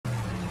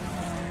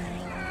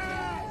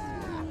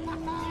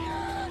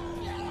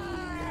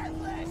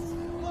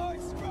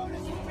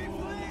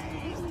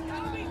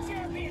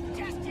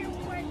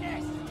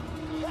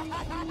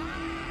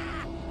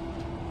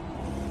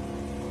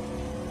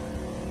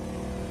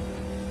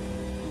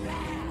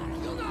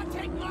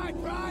my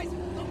prize!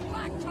 The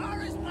black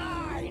tar is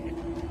mine!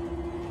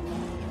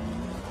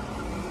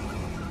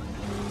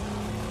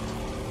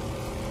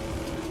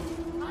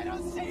 I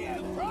don't see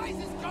you! Prize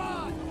is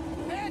gone!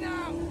 There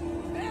now!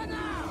 There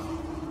now!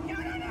 No,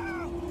 no,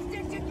 no!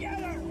 Stick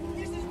together!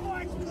 This is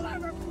one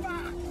clever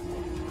fox!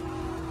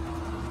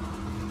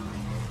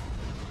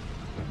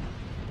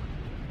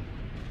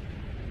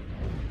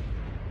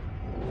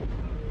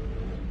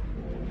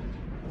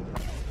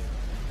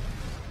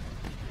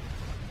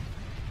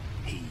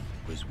 He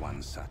was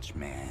one such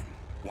man,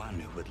 one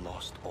who had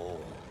lost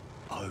all,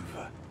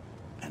 over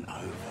and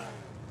over,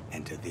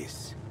 and to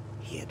this,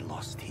 he had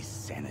lost his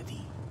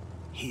sanity.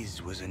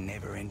 His was a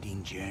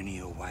never-ending journey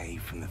away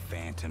from the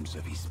phantoms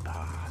of his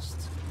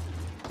past.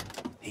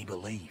 He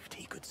believed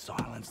he could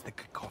silence the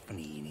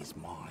cacophony in his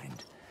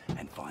mind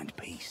and find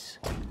peace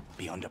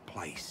beyond a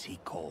place he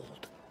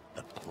called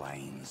the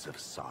Plains of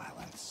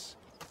Silence.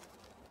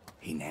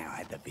 He now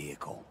had the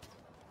vehicle,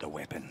 the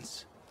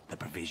weapons, the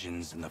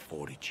provisions and the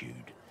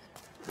fortitude.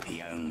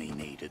 He only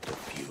needed the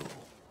fuel.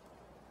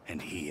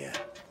 And here,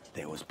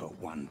 there was but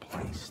one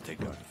place to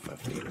go for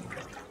fuel.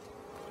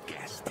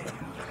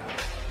 Gastown.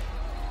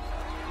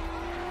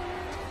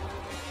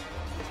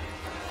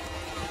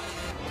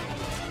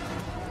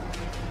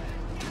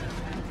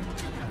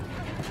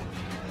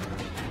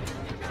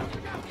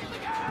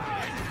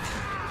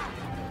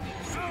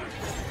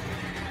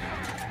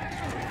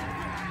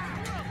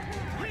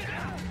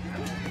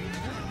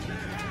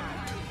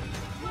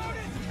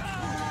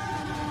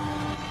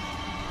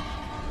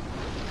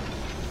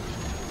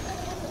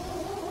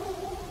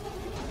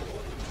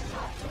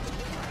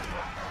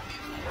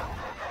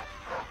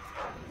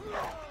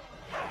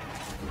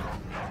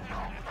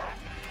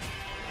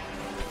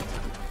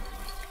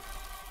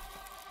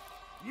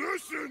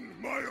 Listen,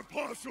 my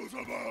apostles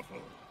of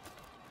Apple!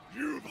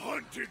 You've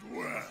hunted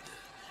well.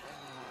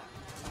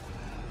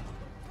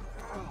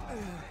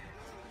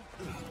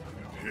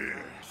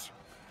 Here's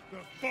the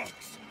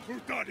fox who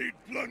thought he'd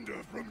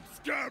plunder from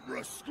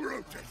Scabra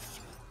Scrotus.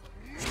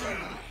 We move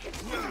out,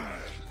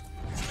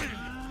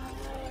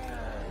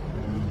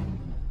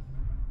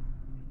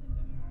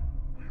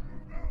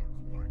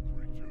 my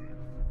creatures.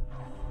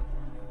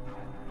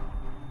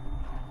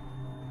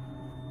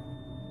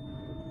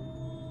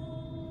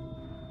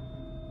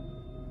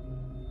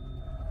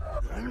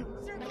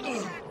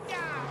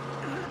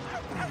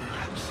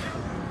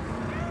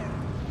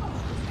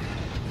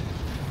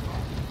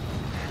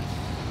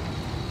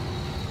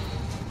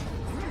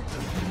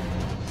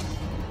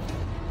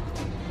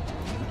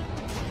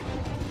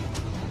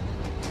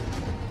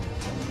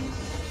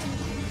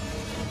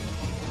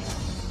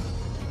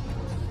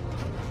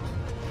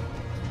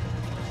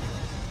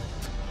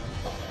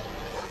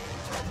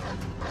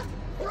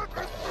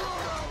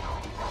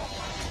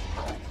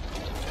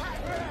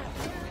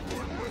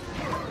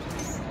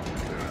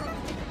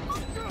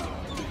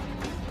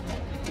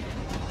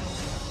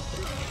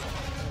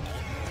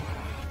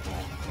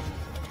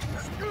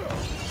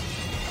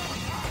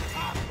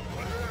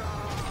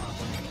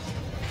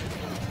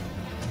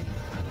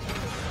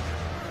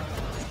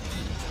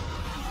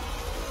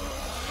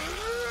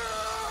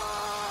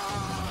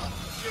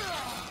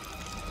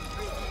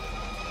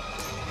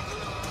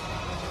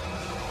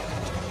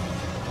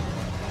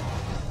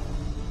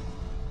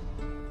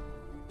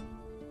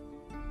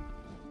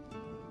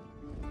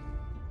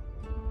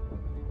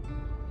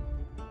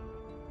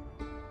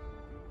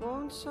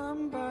 Won't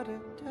somebody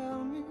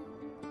tell me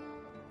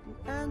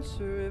an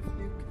answer if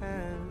you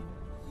can?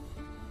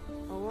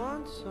 I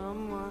want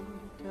someone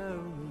to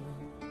tell me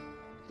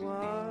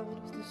what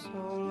is the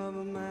soul of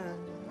a man?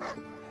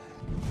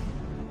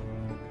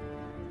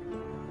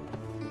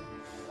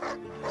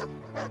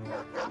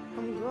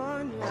 I'm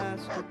going to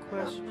ask a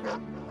question.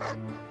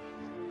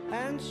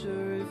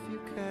 Answer if you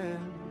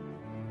can.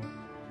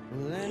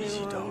 Will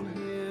anyone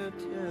here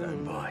tell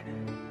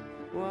me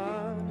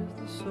what is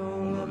the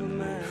soul of a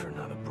man? For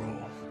another brawl.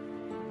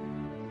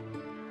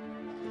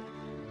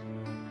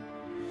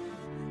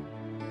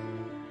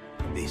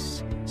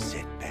 This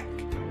setback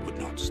would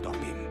not stop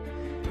him.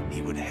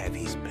 He would have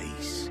his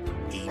peace,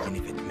 even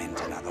if it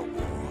meant another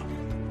war.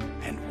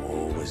 And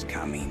war was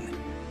coming,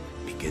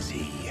 because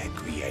he had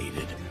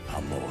created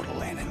a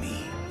mortal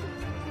enemy.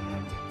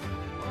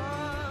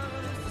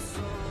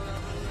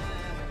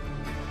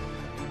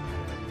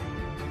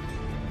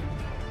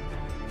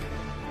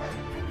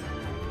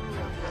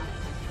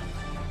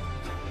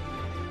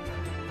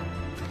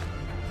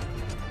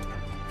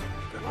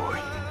 Good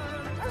boy.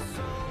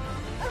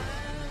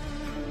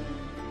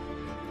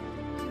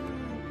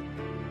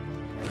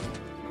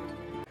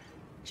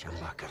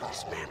 Chumbuck of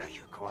this manner,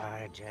 you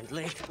quiet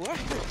gently. What?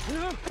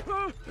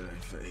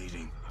 For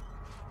eating.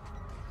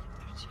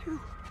 It's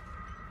you.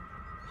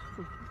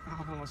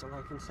 Alpha was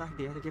awake inside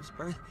the air that gives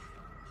birth.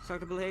 So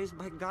to blaze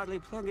by godly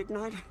plug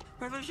ignite.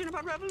 Revolution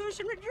upon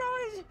revolution,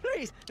 rejoice!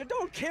 Please,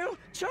 don't kill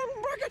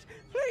Chumbucket!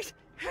 Please!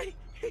 Hey!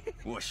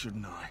 Why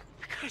shouldn't I?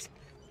 Because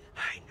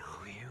I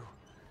know you.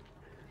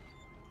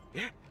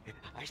 Yeah,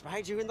 I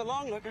spied you in the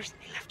Longlookers.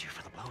 They left you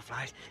for the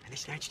Blowflies, and they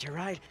snatched your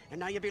ride, and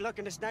now you'll be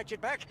looking to snatch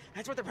it back.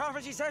 That's what the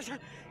prophecy says. You're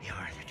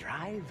the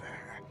driver.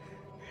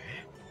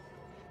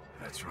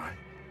 That's right.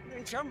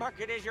 And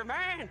Chumbucket is your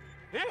man.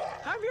 Yeah,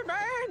 I'm your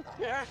man.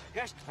 Yeah,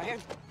 yes, I am.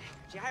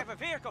 See, I have a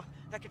vehicle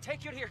that can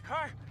take you to your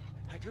car.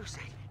 I do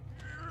say.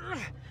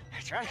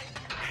 That's right.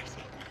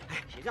 See,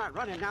 she's not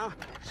running now.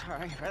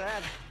 Sorry for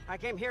that. I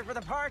came here for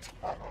the parts.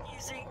 You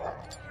see,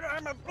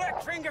 I'm a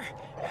Blackfinger.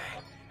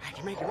 I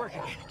can make it work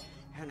again.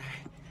 And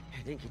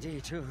I think Dinky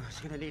D, too, is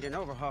gonna need an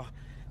overhaul.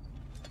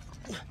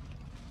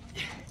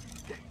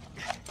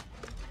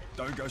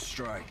 Don't go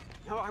stray.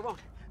 No, I won't.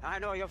 I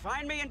know you'll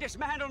find me and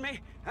dismantle me.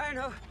 I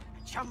know.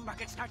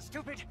 Chumbucket's not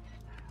stupid.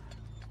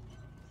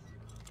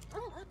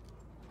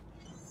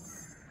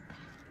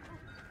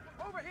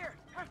 Over here.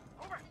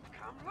 Over.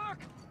 Come look.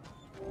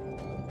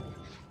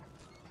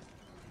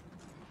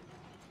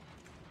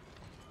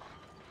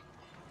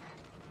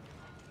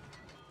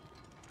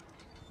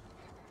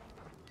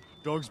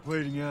 Dog's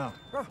bleeding out.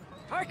 Oh,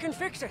 I can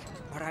fix it,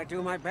 but I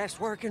do my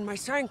best work in my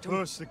sanctum.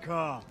 Push the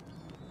car.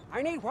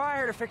 I need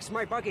wire to fix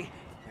my buggy.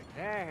 But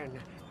then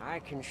I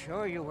can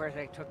show you where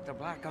they took the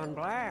black on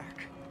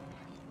black.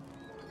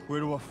 Where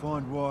do I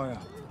find wire?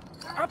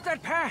 Up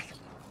that path.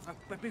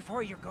 But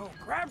before you go,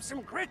 grab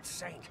some grit,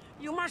 Saint.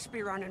 You must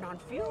be running on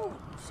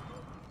fumes.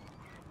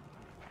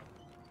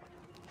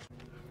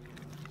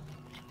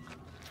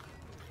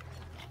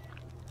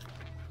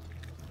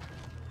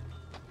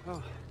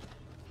 Oh.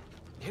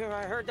 Here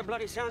I heard the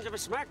bloody sounds of a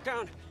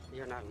smackdown.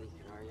 You're not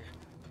leaking, are you?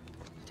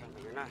 Tell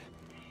me you're not.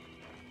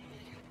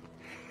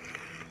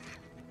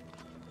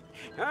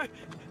 Huh?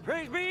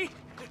 Praise be!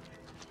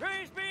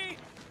 Praise be!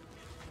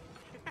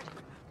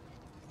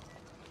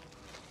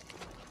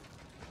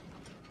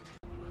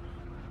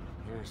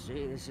 Yeah,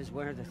 see, this is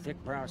where the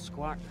thick-browed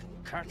squat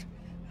cut.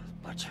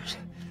 Butchers,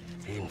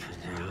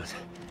 infidels.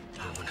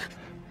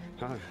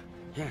 Oh,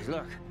 yeah,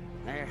 look,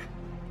 there.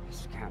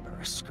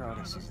 Scabrous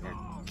Scrotus is their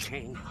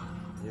king.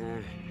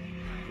 Yeah,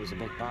 he's a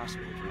big boss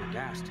man from the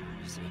gas town,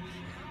 you see.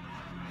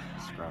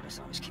 Scrotus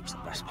always keeps the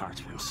best parts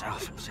for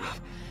himself.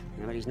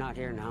 Yeah, but he's not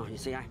here now. You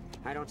see,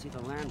 I don't see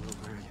the Land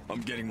Rover.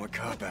 I'm getting my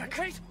car back.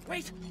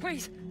 Wait,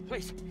 please.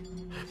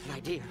 An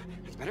idea.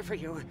 It's better for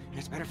you, and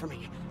it's better for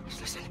me.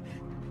 Just listen.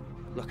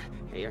 Look,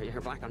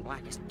 your black on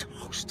black is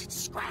toast. It's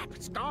scrap.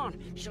 It's gone.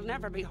 She'll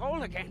never be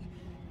whole again.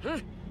 Huh?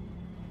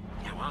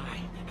 Now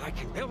I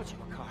can build you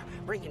a car,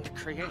 bring into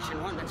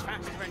creation one that's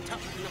faster and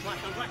tougher than the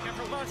black on black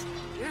ever was.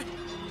 Yeah?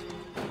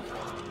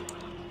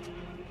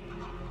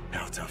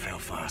 How tough, how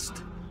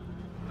fast?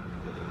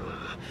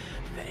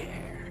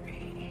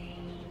 Very.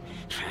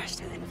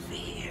 Faster than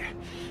fear.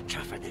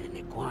 Tougher than an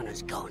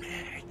iguana's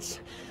gonads.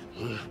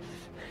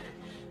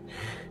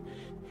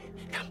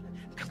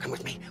 Come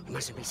with me. We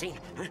mustn't be seen.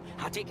 Huh?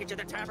 I'll take you to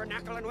the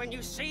tabernacle, and when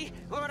you see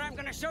what I'm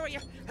gonna show you,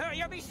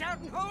 you'll be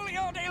shouting holy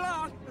all day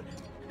long.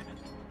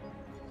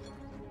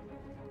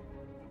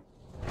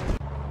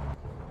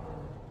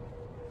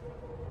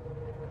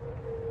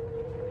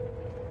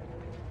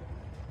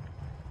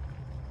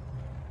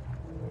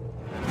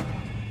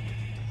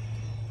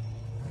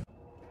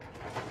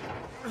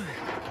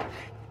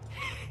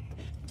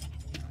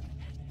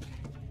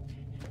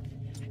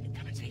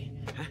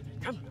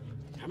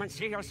 Come and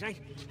see, you'll say.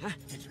 Huh?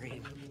 A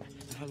dream,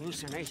 a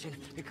hallucination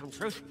become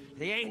truth.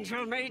 The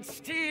angel made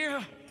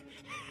steel.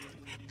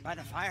 By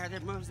the fire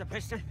that moves the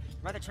piston,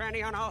 by the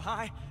tranny on all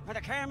high, by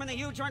the cam and the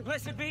U-joint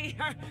blessed be,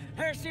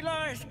 there she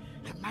lies,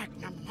 the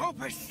magnum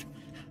opus.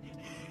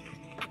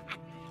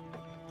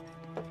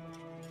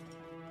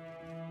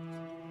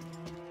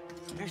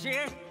 There she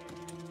is.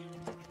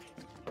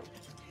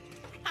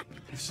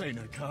 This ain't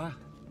a car.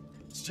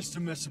 It's just a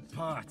mess of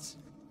parts.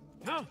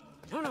 No.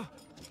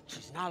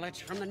 She's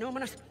knowledge from the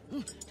numinous,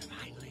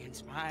 divinely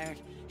inspired.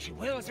 She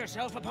wills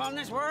herself upon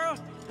this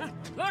world.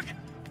 Look!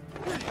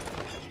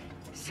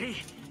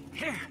 See,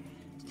 here,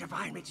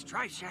 divine meets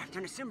tri-shaft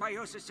in a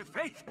symbiosis of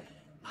faith.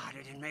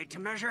 Modded and made to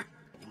measure.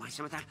 You want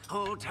some of that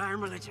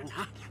old-time religion,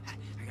 huh?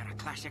 I got a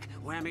classic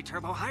whammy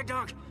turbo high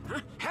dog,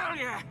 huh? Hell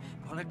yeah!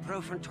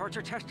 Bulletproof and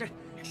torture-tested,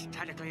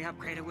 statically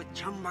upgraded with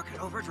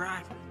Chumbucket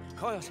overdrive.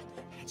 Coils,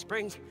 and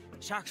springs,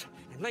 shocks,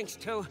 and links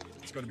too.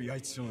 It's gotta be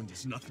 8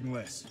 cylinders, nothing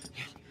less.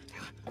 Yes,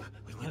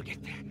 we will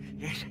get there.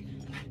 Yes.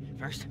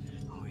 First,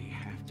 we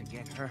have to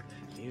get her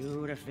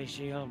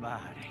beautificial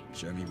body.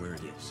 Show me where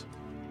it is.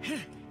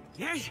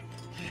 Yes.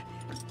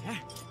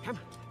 Come.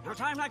 No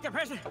time like the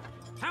present.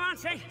 Come on,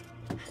 Saint.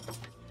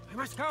 We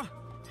must go.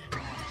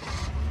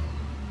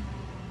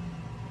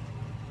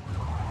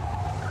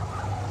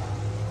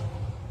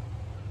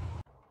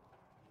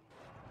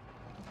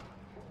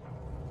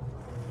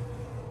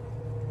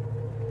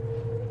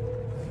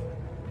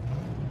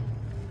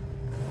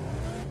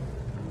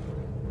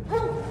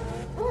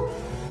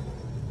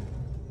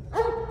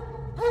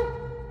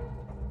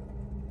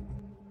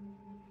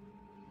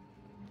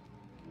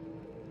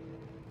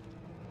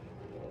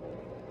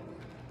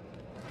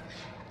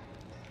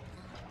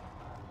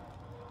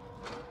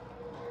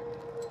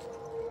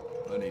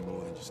 I need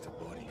more than just a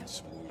body and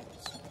some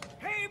wheels.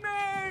 Amen!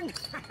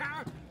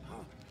 in!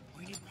 Oh,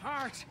 we need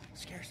parts,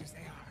 scarce as they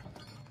are.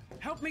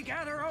 Help me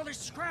gather all this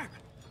scrap.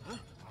 Huh?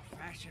 I'll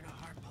fashion a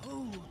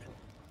harpoon.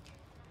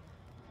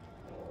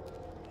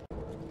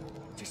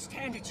 To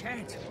stand a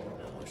chance,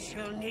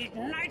 she'll need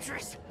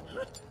nitrous.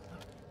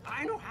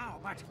 I know how,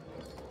 but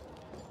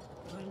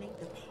we'll need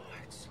the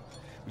parts.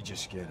 We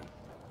just get them.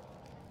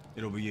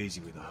 It'll be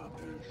easy with a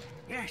harpoon.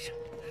 Yes,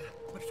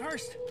 but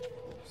first,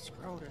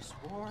 Scrotus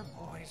war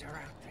boys are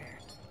out there.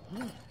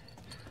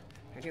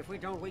 And if we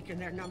don't weaken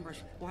their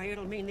numbers, why,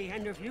 it'll mean the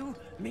end of you,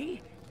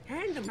 me,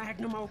 and the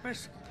magnum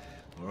opus.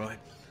 All right,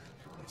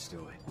 let's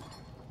do it.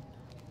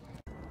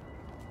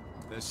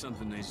 There's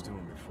something needs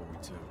doing before we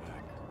turn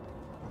back.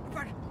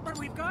 But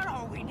we've got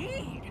all we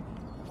need.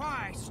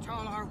 Why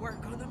stall our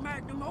work on the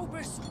magnum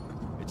opus?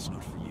 It's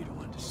not for you to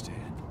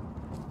understand.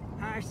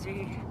 I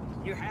see.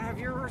 You have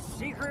your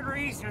secret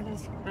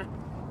reasons.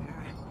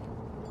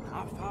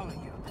 I'll follow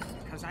you,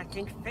 because I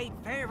think fate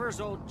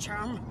favors old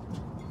chum.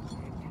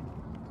 And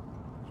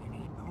you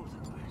need both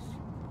of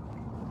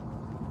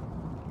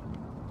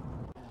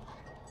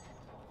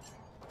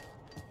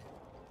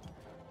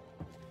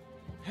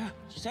us.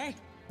 Say?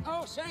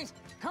 Oh, Saint,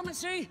 come and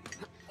see.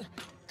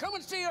 Come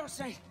and see, oh,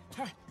 Saint.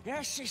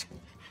 Yes, she's...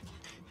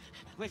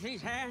 With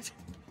these hands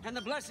and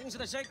the blessings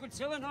of the sacred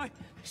Silenoid,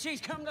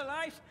 she's come to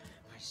life.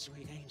 My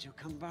sweet angel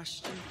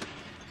combustion.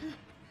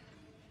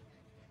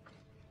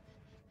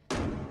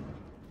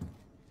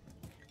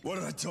 What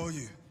did I tell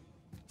you?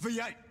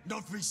 V8,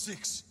 not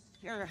V6.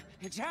 Yeah,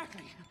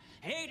 exactly.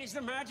 8 is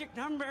the magic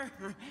number.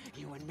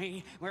 You and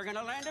me, we're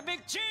gonna land a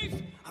big chief!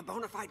 A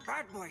bona fide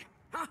bad boy.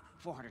 Huh?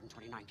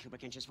 429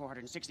 cubic inches,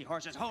 460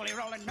 horses, holy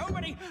rolling.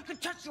 Nobody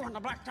could touch you on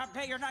the blacktop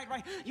day or night.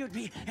 Right? You'd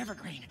be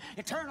evergreen,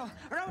 eternal,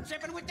 road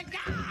tripping with the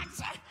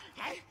gods.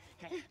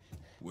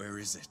 Where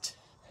is it?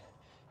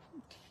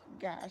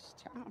 Gas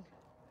Town.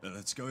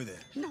 Let's go there.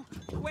 No,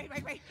 wait.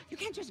 You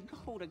can't just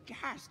go to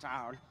Gas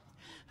Town.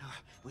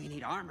 We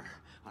need armor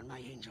on my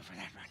angel for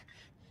that run.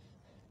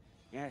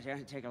 Yes,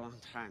 it'd take a long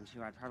time,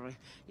 too. I'd probably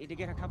need to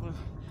get a couple of...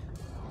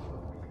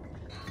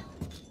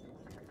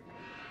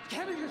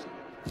 Scavengers!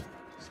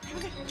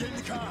 Get in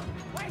the car!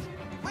 Wait!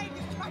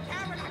 This is my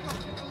tabernacle!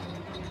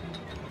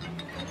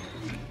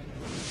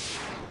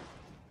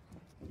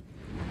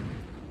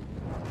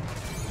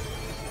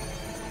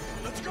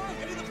 Let's go!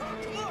 Get in the car!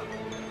 Come on!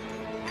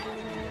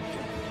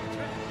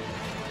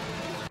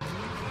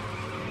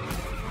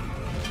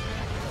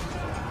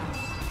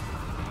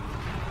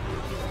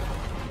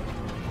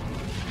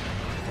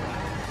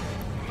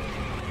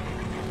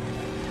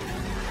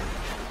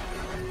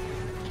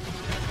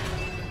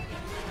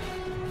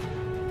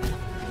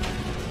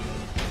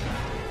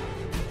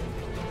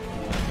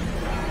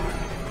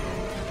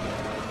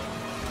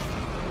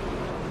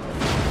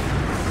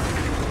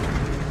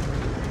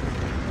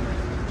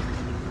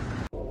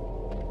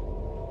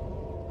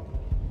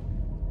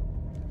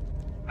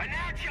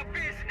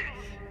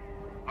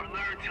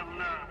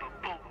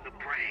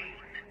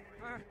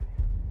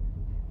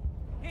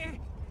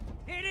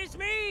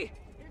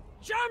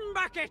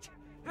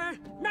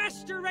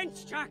 Master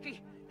Wrench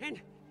Jockey,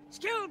 and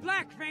skilled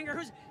Blackfinger,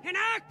 who's an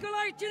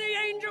acolyte to the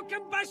angel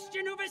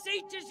combustion who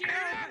beseeches you.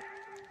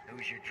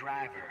 Who's your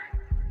driver?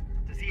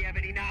 Does he have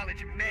any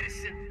knowledge of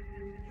medicine?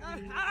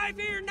 I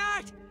fear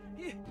not.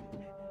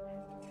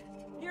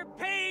 Your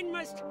pain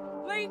must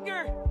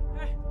linger.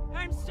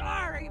 I'm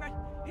sorry, but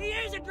he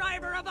is a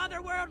driver of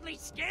otherworldly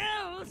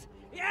skills.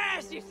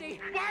 Yes, you see.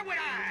 Why would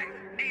I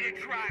need a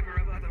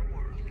driver of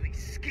otherworldly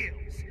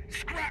skills?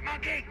 Scrap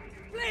monkey!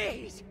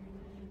 Please,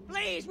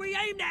 we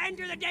aim to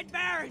enter the Dead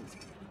Barrens,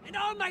 and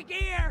all my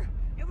gear,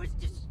 it was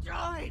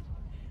destroyed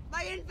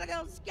by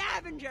infidel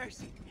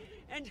scavengers,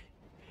 and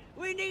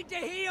we need to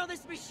heal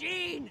this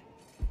machine.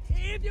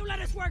 If you let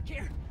us work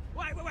here,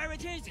 why,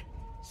 with his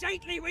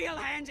saintly wheel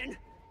hands and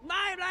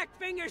my black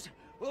fingers,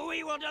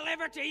 we will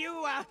deliver to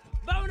you a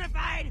bona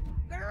fide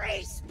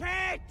grease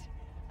pit.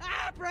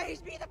 Praise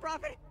be the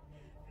prophet.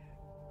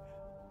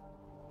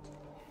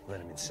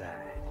 Let him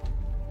inside.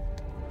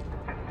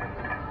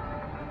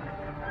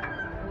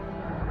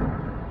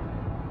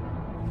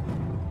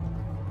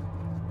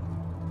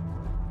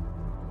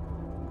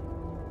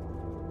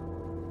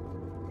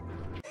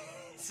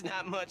 It's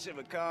not much of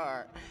a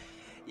car.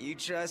 You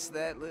trust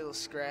that little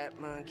scrap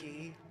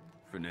monkey?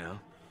 For now,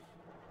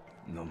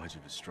 not much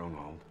of a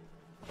stronghold.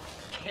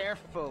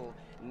 Careful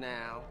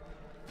now.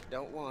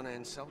 Don't want to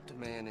insult a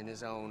man in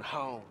his own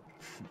home.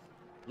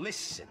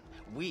 Listen,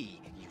 we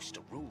used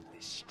to rule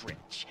this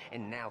stretch,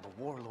 and now the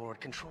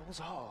Warlord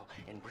controls all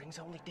and brings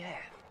only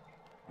death.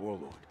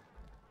 Warlord?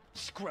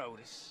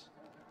 Scrotus,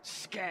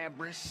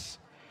 Scabrous.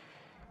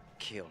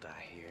 Killed,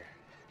 I hear.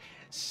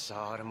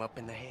 Sawed him up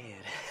in the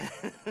head.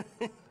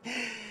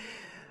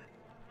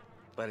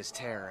 But his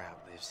terror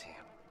outlives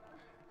him.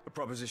 A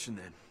proposition,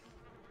 then.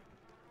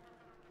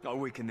 I'll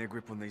weaken their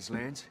grip on these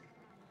lands.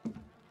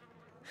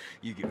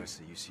 You give us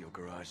the use of your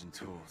garage and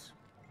tools.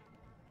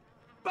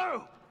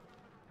 Boom!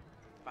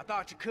 If I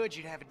thought you could,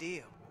 you'd have a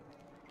deal.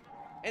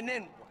 And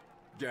then what?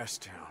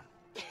 Gastown.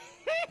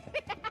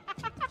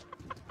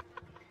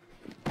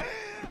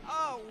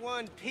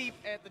 one peep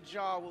at the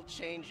jaw will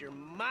change your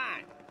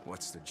mind.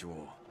 What's the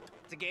jaw?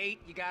 It's a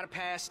gate you gotta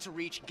pass to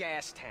reach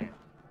Gastown.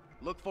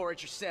 Look for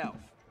it yourself.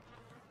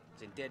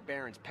 It's in Dead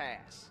Baron's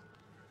Pass.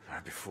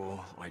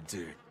 Before I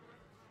do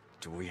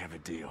we have a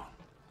deal?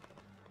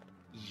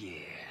 Yeah.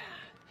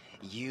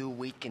 You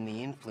weaken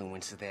the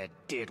influence of that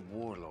dead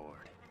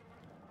warlord.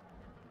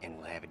 And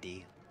we'll have a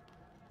deal.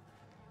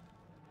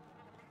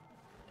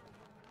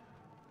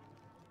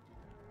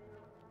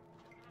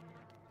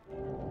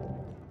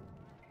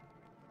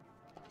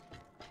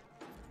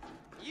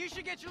 You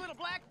should get your little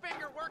black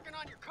finger working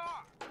on your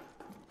car.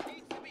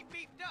 Needs to be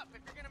beefed up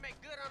if you're gonna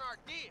make good on our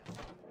deal.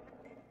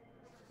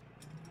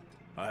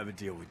 I have a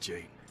deal with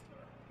Gene.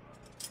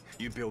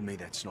 You build me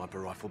that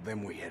sniper rifle,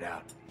 then we head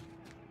out.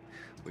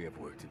 We have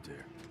work to do.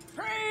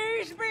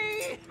 Praise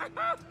be!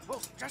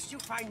 Oh, just you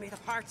find me the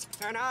parts,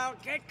 and I'll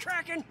get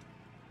cracking.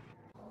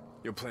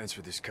 Your plans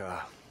for this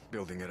car,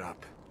 building it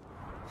up.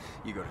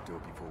 You gotta do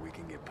it before we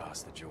can get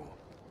past the jaw.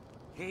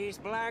 These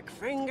black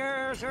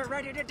fingers are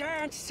ready to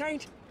dance,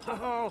 Saint.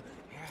 Oh,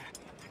 yeah,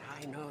 and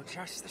I know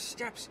just the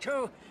steps,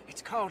 too.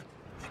 It's called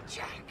the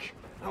Jack,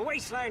 a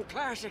wasteland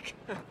classic.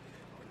 Pull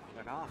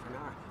it off, and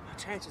our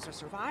chances of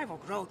survival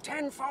grow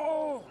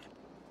tenfold.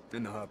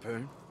 And the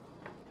harpoon?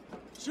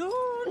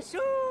 Soon,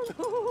 soon.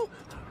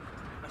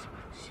 But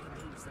she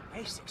needs the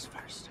basics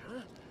first,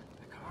 huh?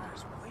 The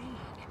car's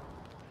weak.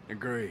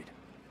 Agreed.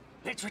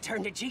 Let's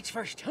return to Jeets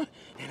first, huh?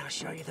 Then I'll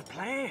show you the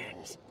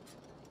plans.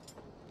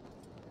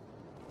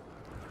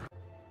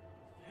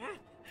 Huh?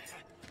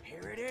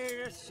 Here it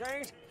is,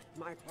 Saint.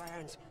 My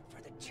plans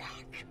for the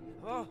Jack.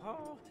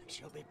 Oh,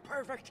 she'll be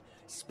perfect.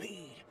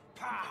 Speed,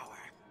 power,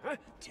 huh?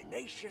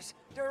 Tenacious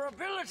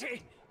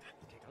durability.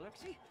 Take a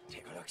look-see.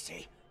 Take a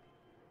look-see.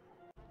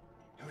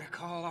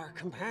 Recall our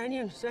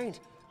companion, Saint?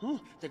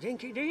 The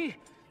Dinky D?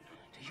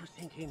 Do you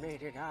think he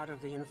made it out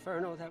of the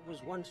inferno that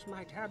was once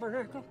my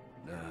tabernacle?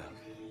 Nah.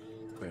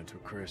 Burnt to a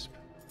crisp.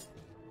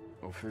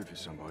 Or food for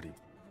somebody.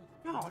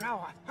 No,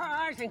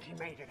 I think he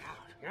made it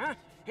out, yeah?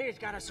 He's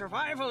got a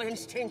survival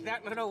instinct,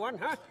 that little one,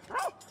 huh?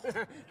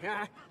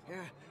 Yeah,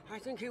 I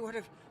think he would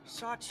have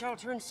sought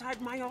shelter inside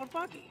my old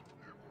buggy.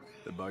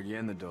 The buggy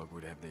and the dog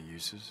would have their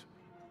uses.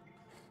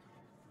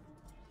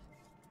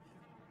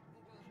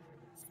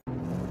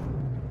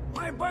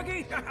 My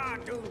buggy?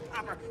 Dude,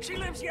 Hopper, she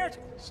lives yet?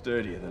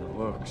 Sturdier than it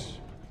looks.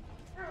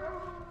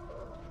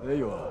 There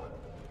you are.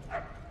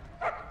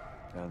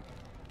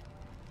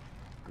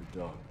 Good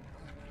dog.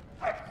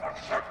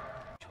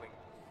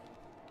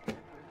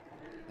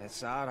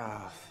 That's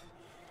off.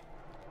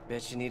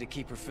 Bet you need to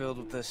keep her filled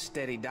with a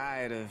steady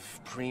diet of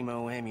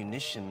primo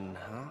ammunition,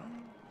 huh?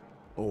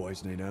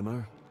 Always need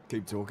ammo.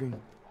 Keep talking.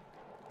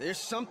 There's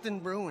something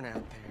brewing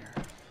out there.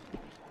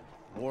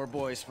 War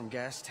boys from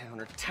Gastown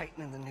are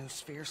tightening the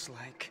noose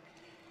fierce-like.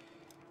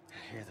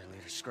 I hear their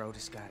leader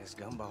Scrotus got his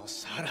gumballs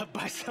sawed up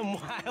by some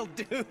wild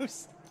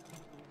deuce.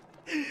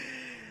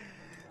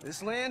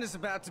 This land is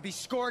about to be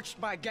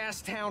scorched by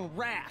Gastown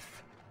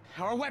wrath.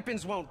 Our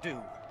weapons won't do.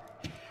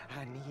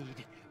 I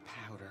need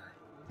powder.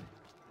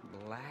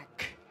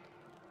 Black,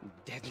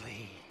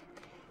 deadly,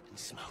 and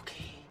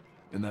smoky.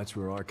 And that's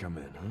where I come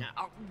in, huh?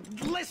 Now,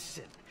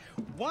 listen!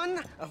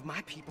 One of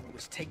my people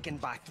was taken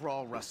by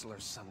thrall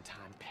rustlers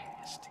sometime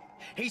past.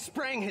 He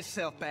sprang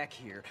himself back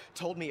here,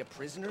 told me a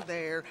prisoner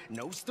there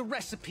knows the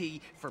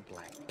recipe for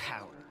black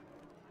powder.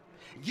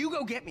 You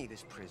go get me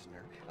this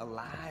prisoner,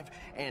 alive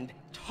and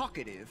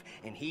talkative,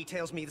 and he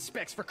tells me the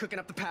specs for cooking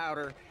up the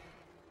powder,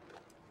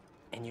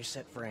 and you're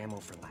set for ammo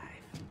for life.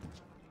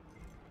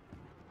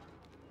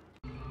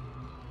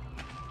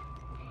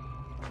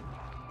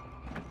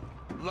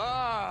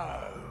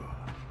 Lo!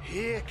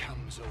 Here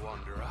comes a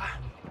wanderer.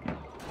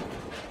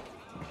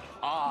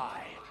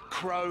 I,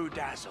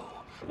 Crow-Dazzle,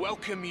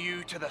 welcome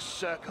you to the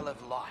Circle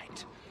of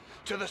Light.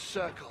 To the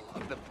Circle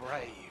of the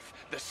Brave,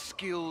 the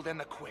Skilled and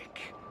the Quick.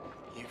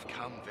 You've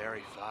come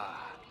very far,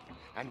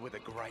 and with a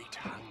great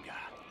hunger.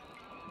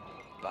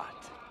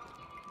 But,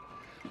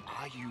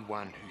 are you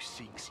one who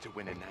seeks to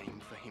win a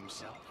name for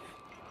himself?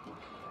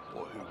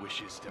 Or who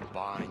wishes to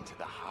bind to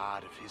the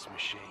heart of his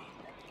machine?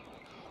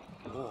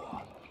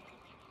 Or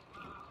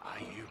are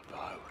you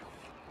both?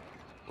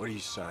 What are you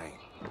saying?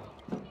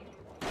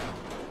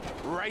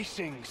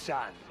 Racing,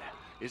 son,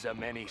 is a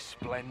many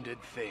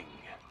splendid thing.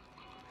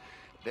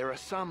 There are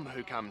some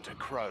who come to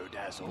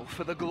Crow-Dazzle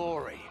for the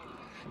glory,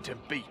 to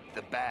beat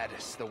the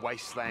baddest the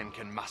wasteland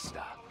can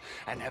muster,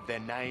 and have their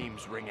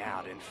names ring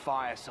out in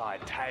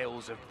fireside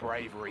tales of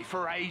bravery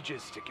for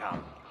ages to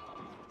come.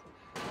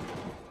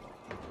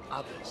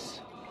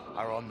 Others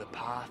are on the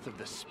path of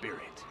the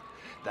spirit.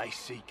 They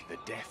seek the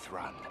death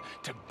run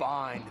to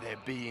bind their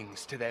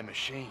beings to their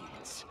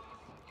machines.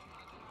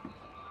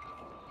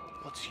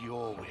 What's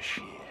your wish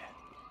here?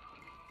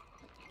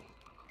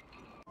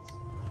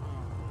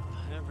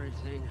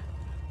 Everything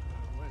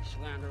a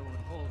wastelander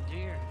would hold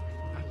dear.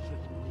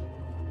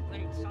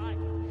 Late sight.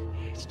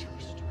 It's too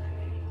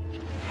strange.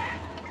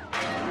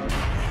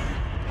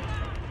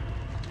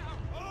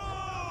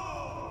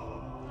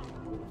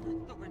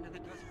 The wind of the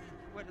dust,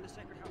 wind of the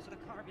sacred house of the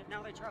Carbion.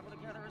 Now they travel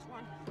together as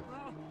one.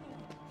 Oh,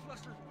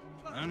 flustered.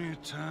 Plenty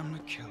of time to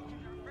kill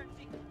them.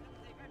 Frenzy,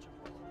 they venture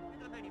forth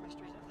into the many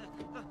mysteries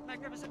of the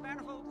magnificent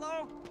manifold.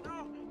 Lo,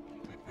 no.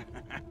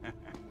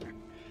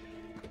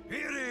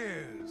 It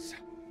is!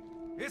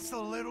 It's the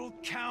little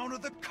Count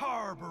of the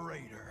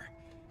Carburetor.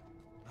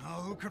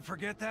 Oh, who could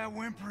forget that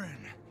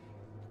whimpering?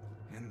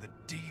 And the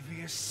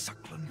devious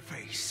suckling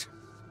face.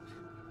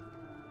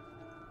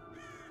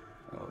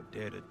 Oh,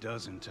 dead a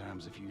dozen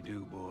times if you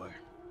do, boy.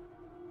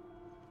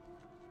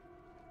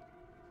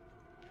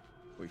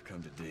 We've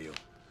come to deal.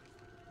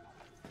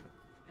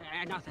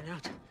 Nothing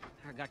else.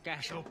 I got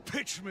gas. So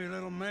pitch me,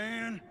 little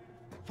man,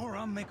 before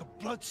I make a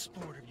blood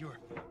sport of your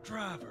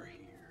driver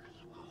here.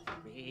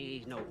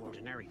 He's no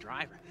ordinary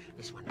driver.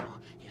 This one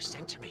is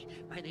sent to me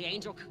by the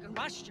angel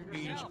combustion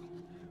herself.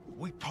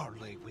 We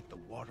parlay with the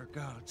water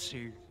gods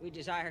here. We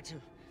desire to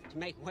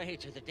make way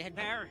to the dead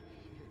bear.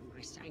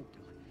 My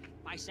sanctum.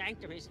 My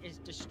sanctum is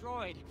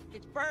destroyed.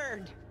 It's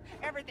burned.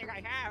 Everything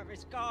I have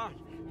is gone.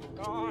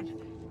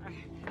 Gone.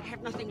 I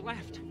have nothing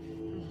left.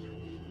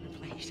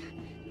 Please,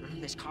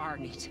 this car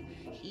needs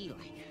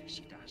healing.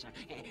 She does.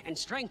 And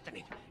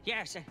strengthening.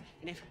 Yes, and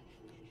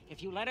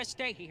if you let us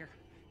stay here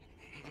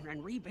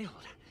and rebuild,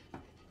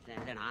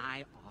 then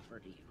I offer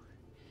to you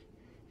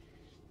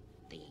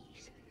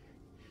these.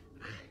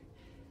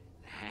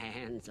 The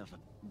hands of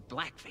a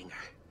Blackfinger.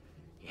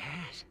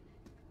 Yes.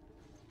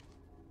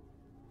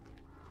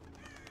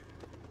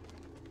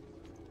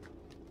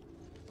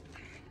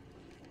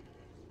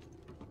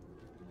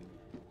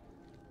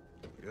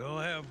 You'll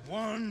have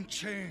one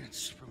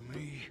chance from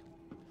me.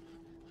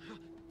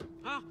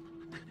 Oh,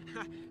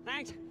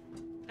 thanks.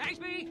 Thanks,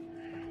 B.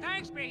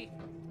 Thanks, B.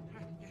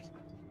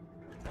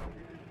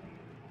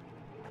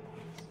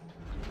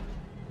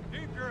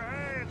 Keep your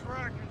hands where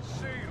I can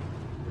see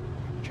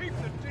them. Keep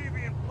the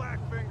deviant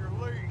Blackfinger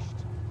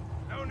leashed.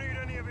 Don't need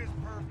any of his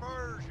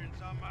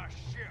perversions on my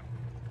ship.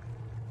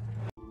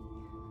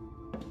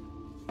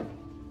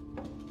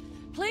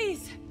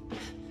 Please!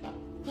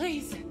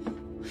 Please!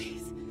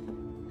 Please!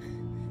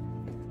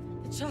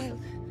 The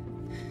child.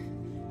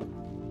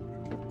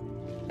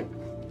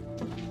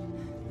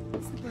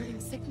 It's the burning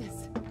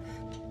sickness.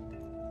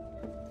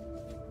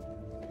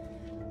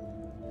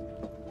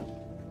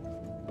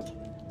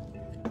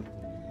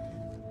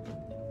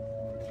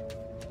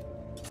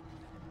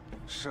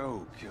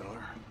 So,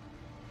 killer,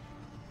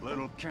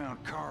 little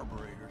Count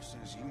Carburetor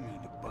says you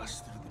need to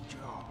bust through the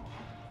jaw.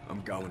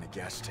 I'm going to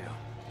Gastown.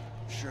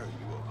 Sure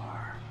you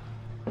are.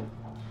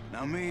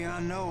 Now me, I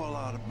know a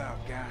lot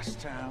about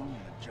Gastown and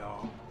the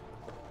jaw.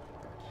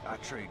 I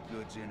trade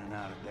goods in and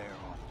out of there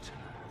all the time.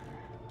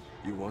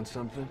 You want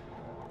something?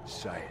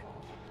 Say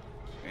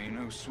it. Ain't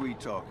no sweet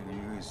talking to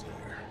you, is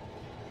there?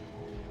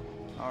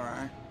 All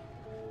right.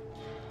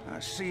 I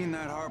seen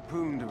that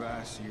harpoon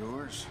device of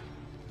yours.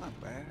 Not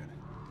bad.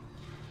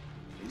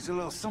 Needs a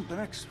little something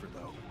extra,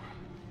 though.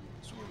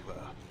 Sort of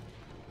a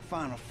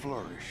final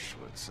flourish,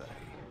 let's say.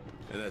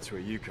 And that's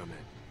where you come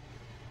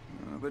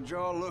in. The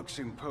jaw looks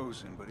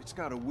imposing, but it's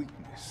got a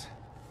weakness.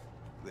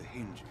 The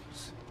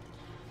hinges.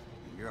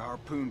 Your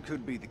harpoon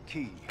could be the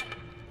key.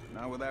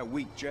 Not with that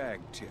weak jag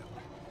tip.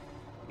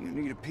 You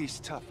need a piece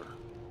tougher.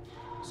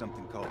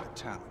 Something called a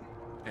talon.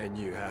 And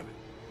you have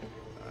it.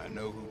 I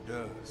know who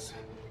does.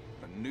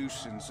 A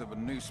nuisance of a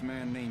noose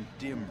man named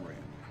Dimrim.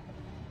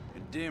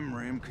 And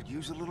Dimrim could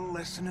use a little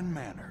lesson in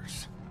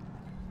manners.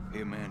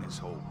 Him and his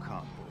whole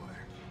convoy.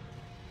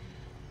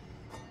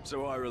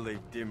 So I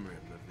relieved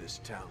Dimrim of this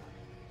talent.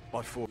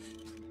 What for?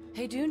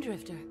 Hey, Dune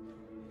Drifter.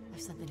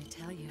 I've something to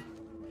tell you.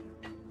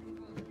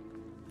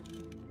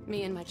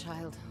 Me and my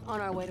child,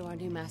 on our way to our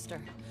new master.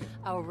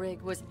 Our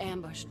rig was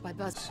ambushed by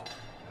Buzz.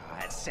 Oh,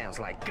 that sounds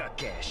like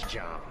Guckash,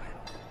 John.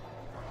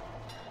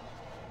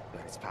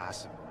 But it's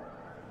possible.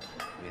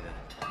 With a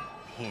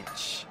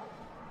hinge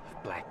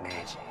of black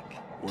magic.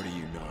 What do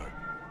you know?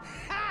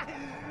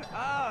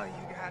 Oh,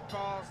 you got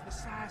balls the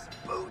size of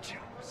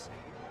boojos.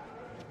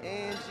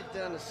 And you've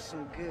done us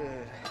some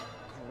good,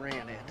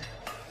 granted.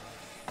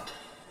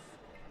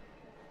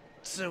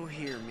 So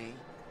hear me.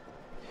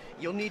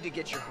 You'll need to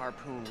get your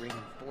harpoon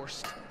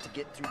reinforced to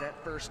get through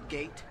that first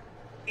gate.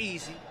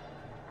 Easy.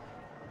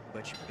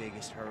 But your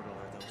biggest hurdle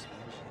are those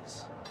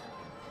hinges.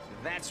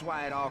 That's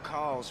why it all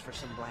calls for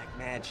some black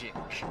magic.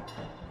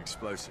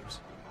 Explosives.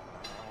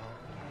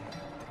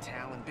 The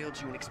Talon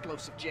builds you an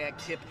explosive jag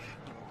tip.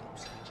 Blow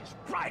those hinges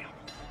right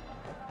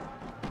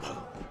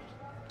up.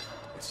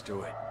 Let's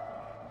do it.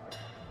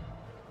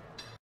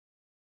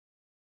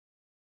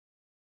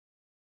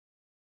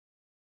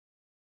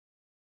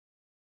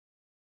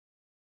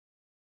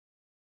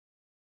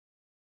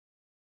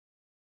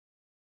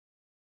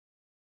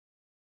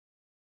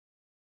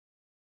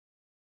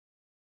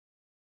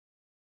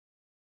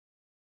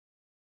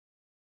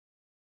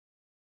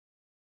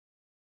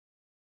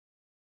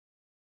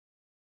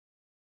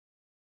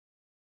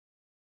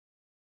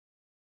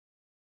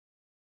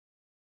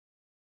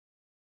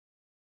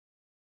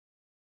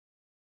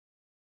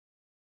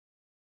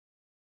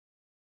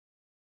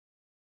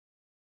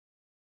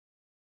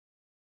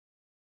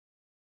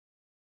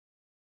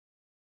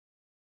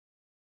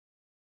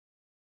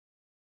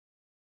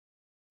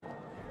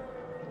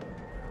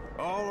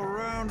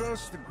 around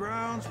us, the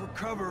grounds were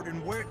covered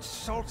in wet,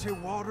 salty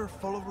water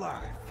full of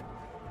life.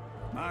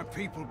 My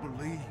people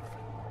believe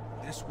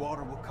this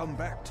water will come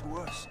back to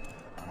us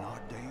on our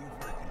day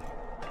of reckoning.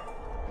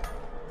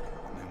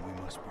 And then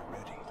we must be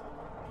ready.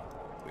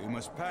 We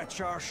must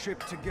patch our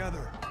ship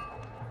together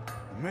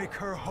and make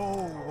her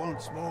whole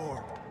once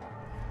more.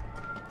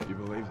 You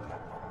believe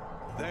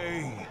that?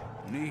 They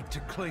need to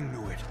cling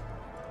to it.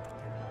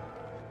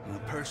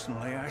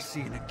 Personally, I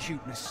see an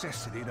acute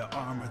necessity to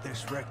armor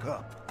this wreck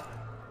up.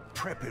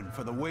 Prepping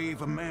for the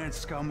wave of man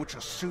scum which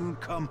will soon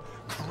come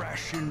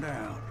crashing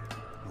down.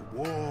 The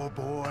War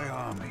Boy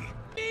Army.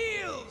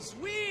 Wheels!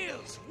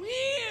 Wheels!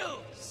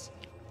 Wheels!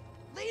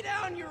 Lay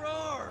down your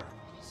arms.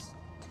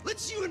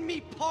 Let's you and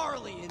me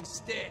parley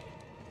instead.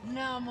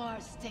 No more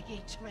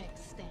sticky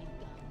tricks, Sting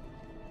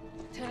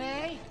Gun.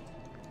 Today,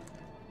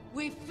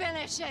 we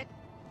finish it.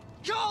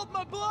 Called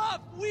my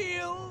bluff,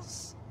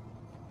 Wheels!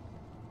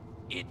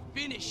 It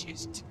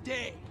finishes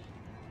today.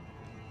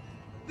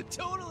 The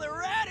total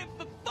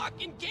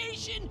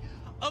erratification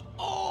of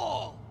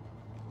all.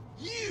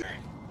 You,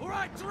 or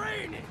I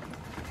drain it.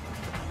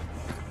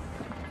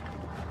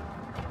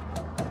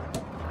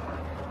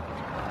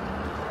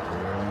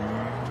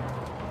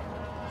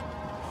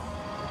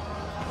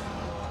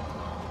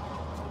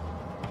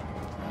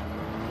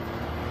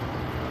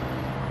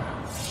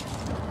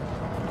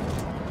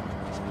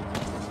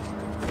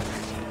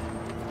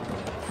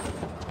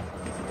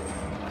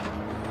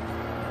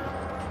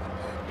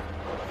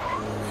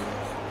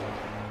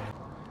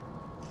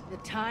 The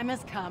time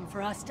has come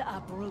for us to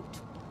uproot.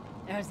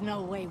 There's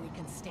no way we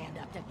can stand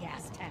up to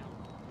Gastown.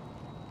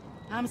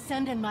 I'm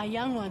sending my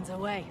young ones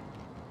away.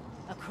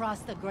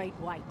 Across the Great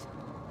White.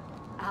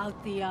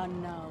 Out the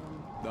unknown.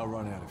 They'll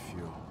run out of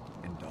fuel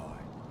and die.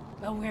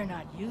 But we're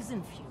not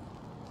using fuel.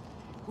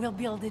 We'll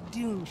build a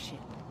dune ship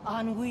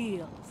on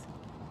wheels.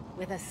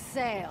 With a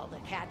sail to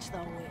catch the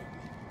wind.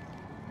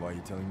 Why are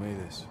you telling me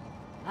this?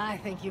 I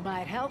think you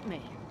might help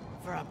me.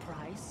 For a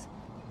price.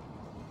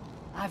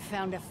 I've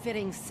found a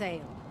fitting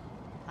sail.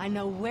 I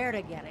know where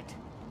to get it,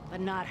 but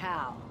not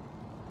how.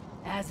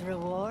 As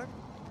reward,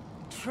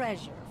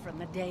 treasure from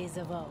the days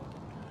of old.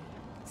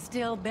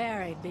 Still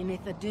buried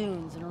beneath the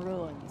dunes and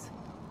ruins.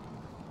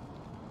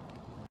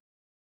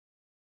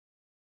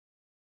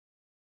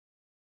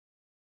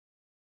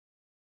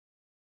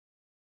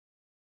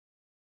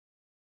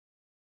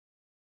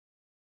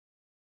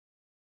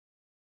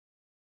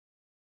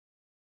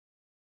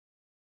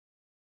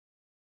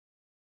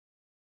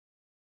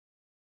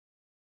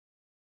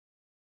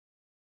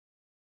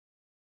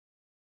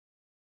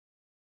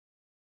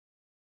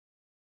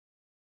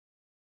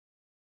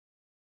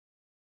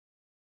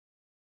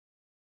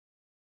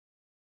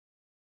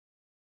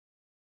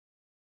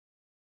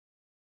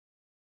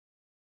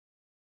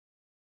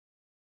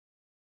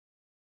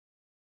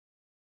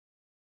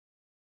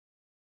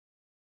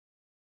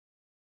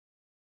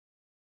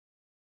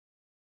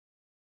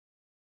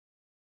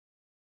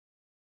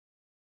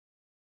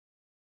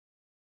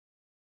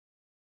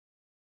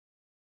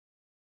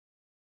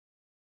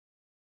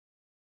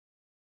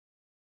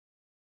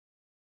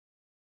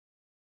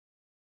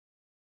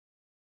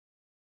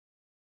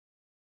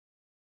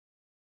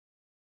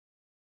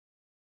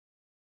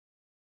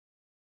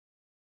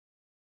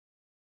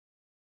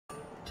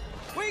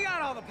 We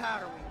got all the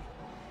powder we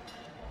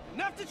need.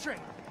 Enough to trade.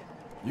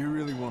 You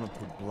really want to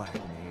put black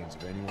in the hands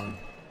of anyone?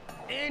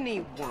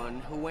 Anyone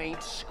who ain't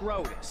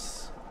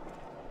Scrotus.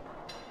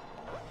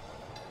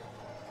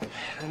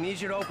 I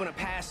need you to open a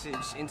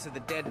passage into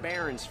the Dead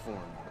Barons for me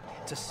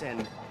to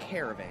send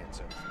caravans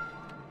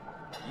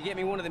over. You get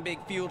me one of the big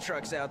fuel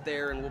trucks out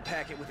there and we'll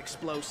pack it with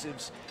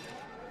explosives.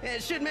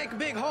 It should make a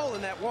big hole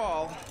in that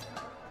wall.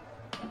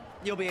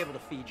 You'll be able to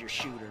feed your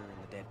shooter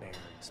and the Dead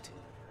Barons too.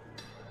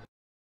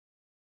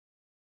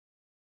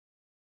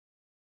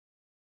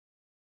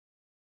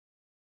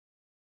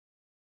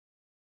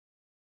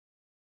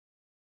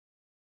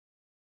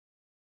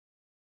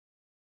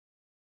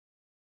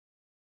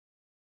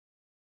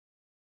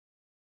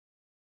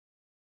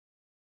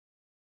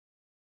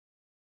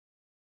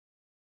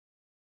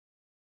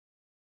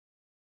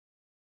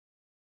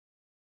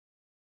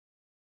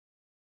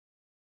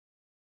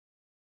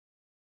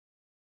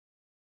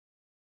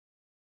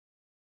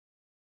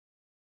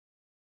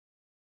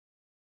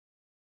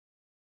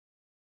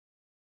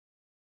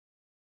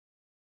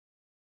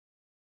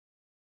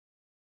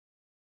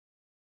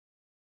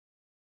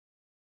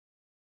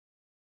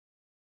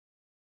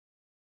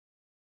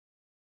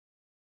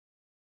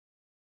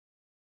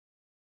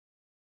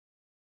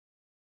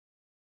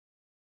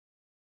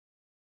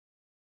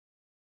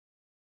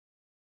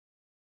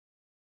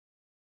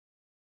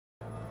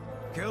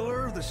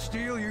 Killer, the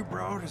steel you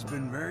brought has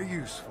been very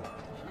useful.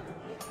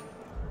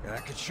 I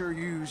could sure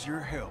use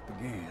your help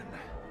again.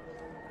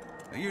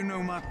 Now, you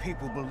know my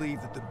people believe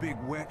that the big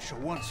wet shall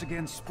once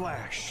again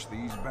splash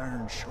these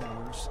barren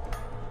shores.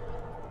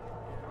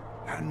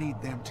 I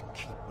need them to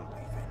keep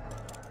believing.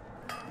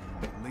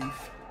 In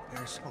belief,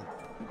 there's hope.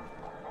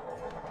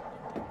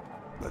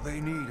 But they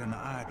need an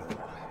idol,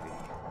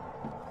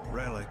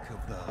 relic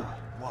of the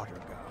water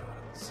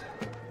gods.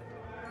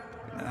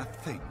 And I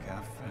think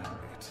I found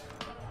it.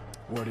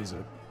 What is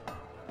it?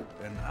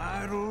 An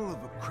idol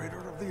of a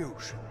critter of the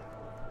ocean.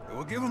 It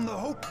will give them the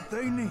hope that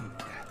they need.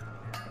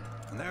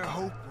 And their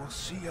hope will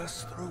see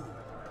us through.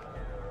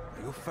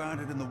 You'll find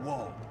it in the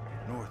wall,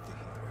 north of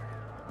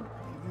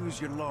here.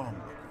 Use your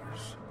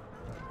longlookers.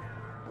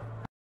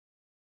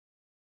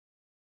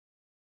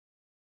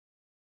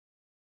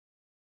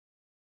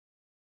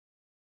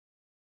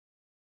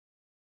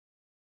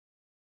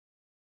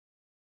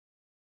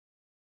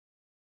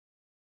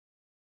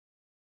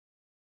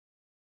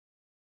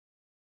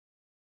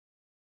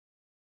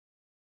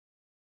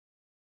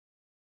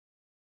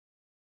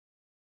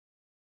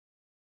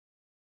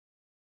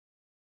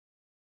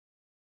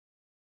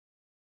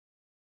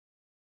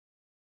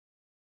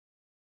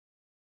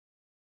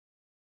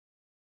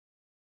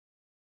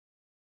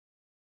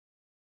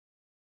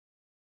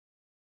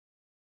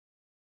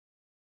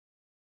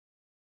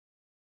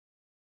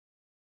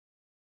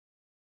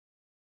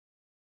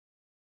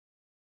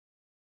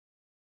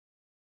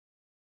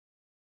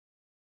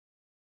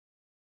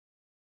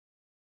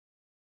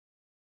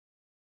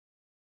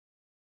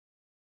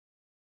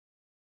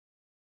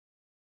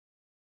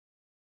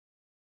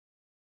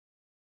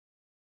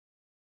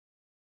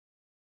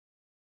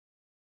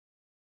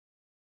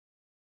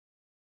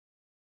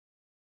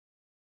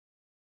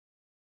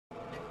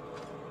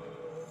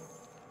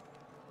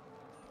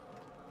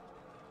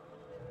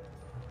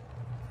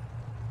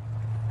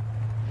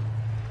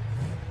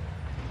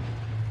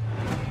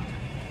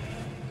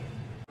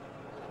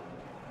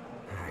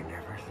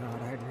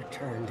 Thought I'd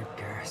return to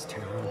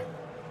Gastown.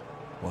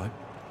 What?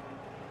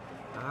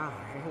 I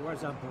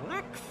was a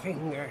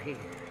Blackfinger here.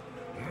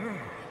 Yeah,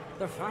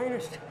 the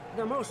finest,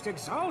 the most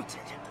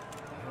exalted.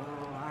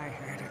 Oh, I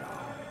had it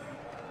all.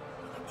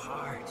 The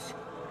parts,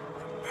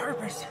 the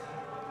purpose.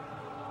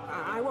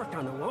 I worked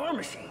on the war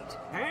machines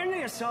and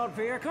the assault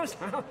vehicles,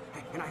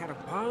 and I had a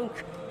bunk,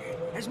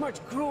 as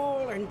much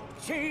gruel and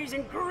cheese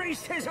and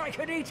grease as I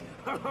could eat.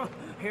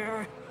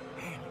 Here.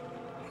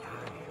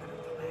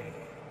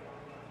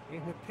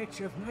 In the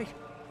pitch of night,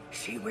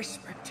 she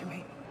whispered to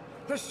me.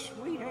 The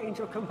sweet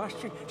angel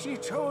combustion, she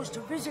chose to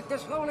visit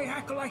this lowly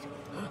acolyte.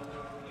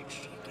 And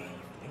she gave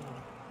me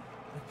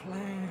the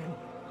plan.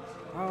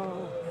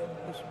 Oh,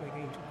 the sweet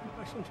angel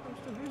combustion chose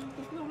to visit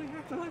this lowly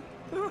acolyte.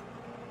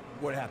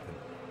 What happened?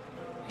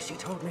 She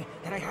told me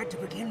that I had to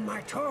begin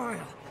my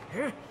toil.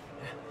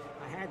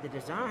 I had the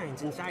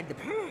designs inside the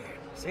pan,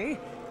 see?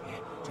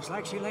 Just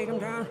like she laid them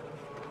down.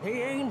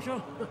 The angel.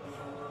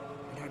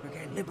 And I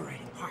began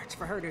liberating parts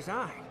for her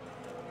design.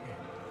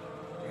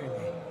 And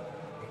they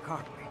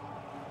caught me.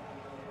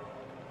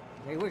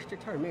 They wished to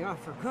turn me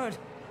off for good,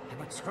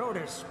 but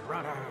Schroeder's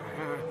brother,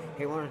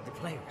 he wanted to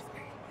play with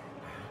me.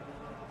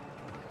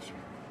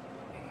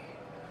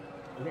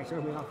 And they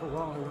threw me off a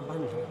wall in a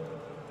bungee.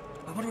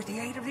 But with the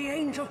aid of the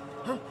angel,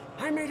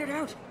 I made it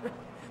out.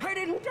 I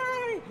didn't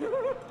die!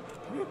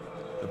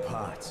 The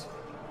parts.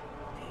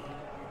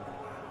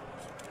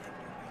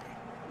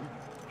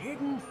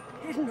 Hidden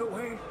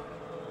away.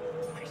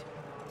 Wait.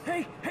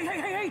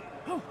 Hey!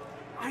 Oh,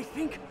 I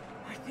think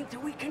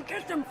that we can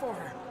get them for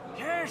her.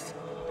 Yes,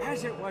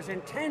 as it was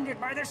intended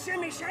by the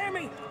Simi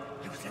Sami,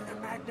 using the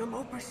magnum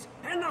opus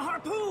and the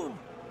harpoon.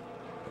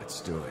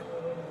 Let's do it.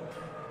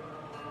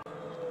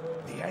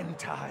 The end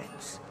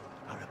times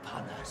are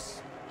upon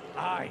us.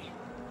 I,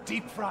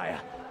 Deep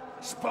Friar,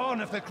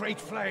 spawn of the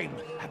Great Flame,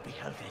 have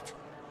beheld it.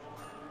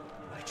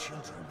 My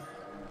children,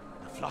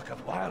 the flock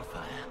of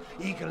Wildfire,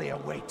 eagerly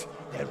await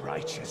their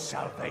righteous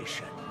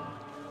salvation.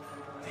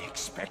 They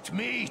expect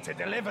me to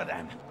deliver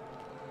them.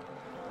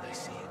 I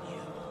see in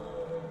you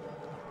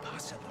a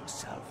possible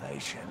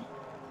salvation.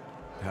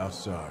 How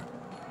so?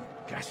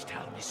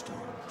 Gastown is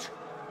doomed.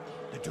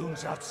 The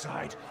dunes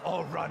outside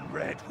all run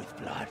red with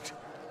blood.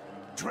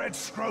 Dread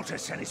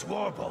Scrotus and his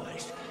war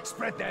boys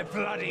spread their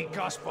bloody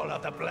gospel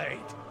of the blade.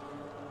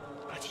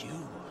 But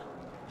you,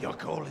 your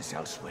goal is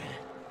elsewhere.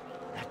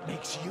 That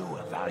makes you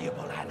a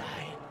valuable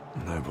ally.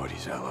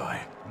 Nobody's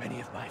ally.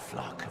 Many of my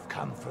flock have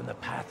come from the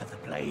path of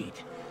the blade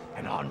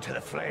and on to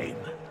the flame.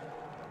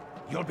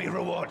 You'll be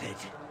rewarded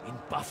in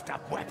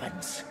buffed-up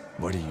weapons.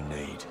 What do you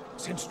need?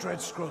 Since Dread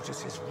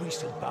Scrotus'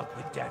 recent bout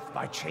with death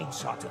by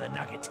chainsaw to the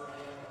nugget,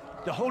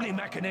 the holy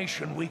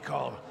machination we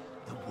call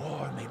the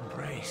Warm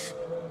Embrace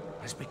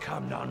has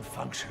become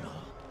non-functional.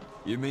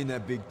 You mean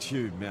that big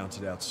tube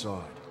mounted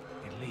outside?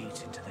 It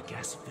leads into the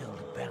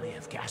gas-filled belly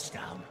of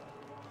Gastown.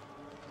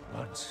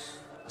 Once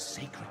a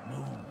sacred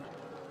moon,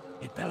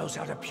 it bellows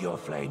out a pure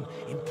flame,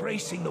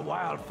 embracing the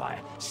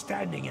wildfire,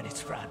 standing in its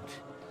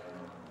front.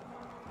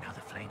 Now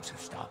the flames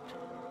have stopped.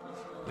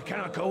 We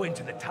cannot go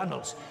into the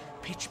tunnels,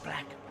 pitch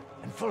black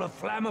and full of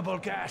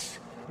flammable gas,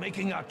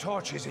 making our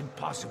torches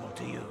impossible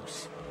to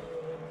use.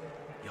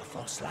 Your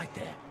false light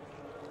there,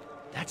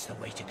 that's the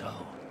way to go.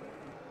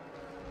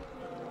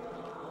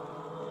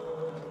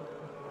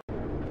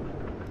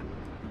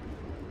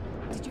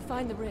 Did you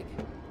find the rig?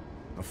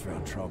 I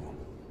found trouble.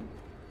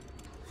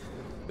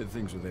 The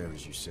things were there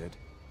as you said.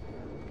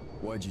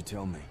 Why'd you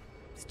tell me?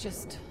 It's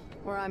just,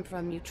 where I'm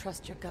from, you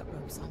trust your gut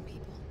ropes on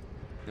people.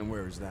 And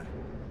where is that?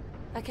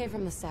 I came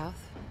from the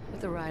south,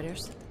 with the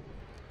Riders.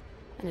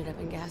 Ended up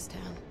in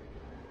Gastown.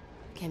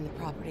 Became the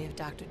property of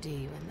Dr.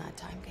 D when that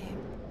time came.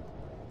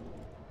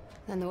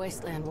 Then the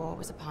Wasteland War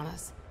was upon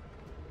us.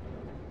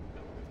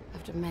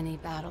 After many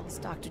battles,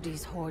 Dr.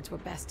 D's hordes were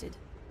bested.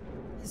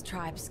 His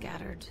tribe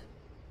scattered.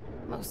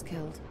 Most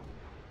killed.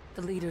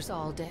 The leaders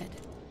all dead.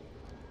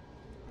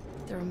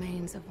 The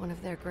remains of one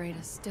of their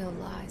greatest still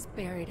lies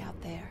buried out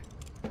there.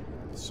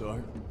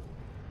 So?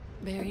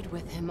 Buried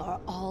with him are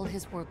all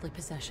his worldly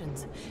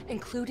possessions,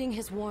 including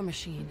his war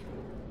machine.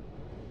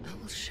 I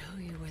will show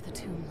you where the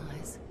tomb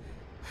lies.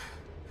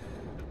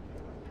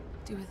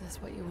 Do with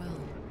this what you will.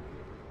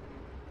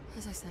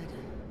 As I said,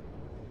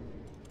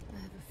 I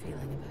have a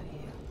feeling about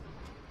you.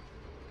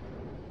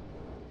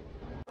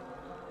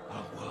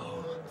 Oh,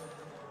 woe.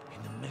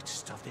 In the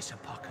midst of this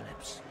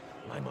apocalypse,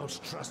 my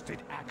most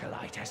trusted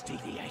acolyte has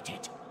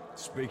deviated.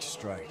 Speak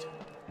straight.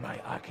 My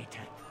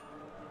architect,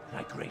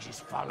 my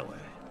greatest follower.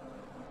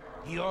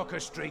 He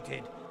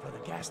orchestrated for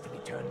the gas to be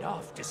turned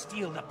off to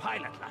steal the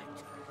pilot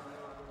light.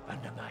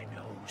 Under my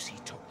nose, he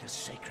took the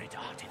sacred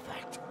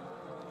artifact.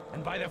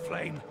 And by the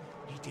flame,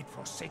 he did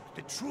forsake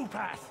the true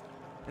path,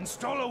 and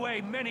stole away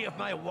many of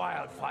my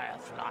wildfire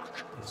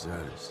flock.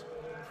 Deserters.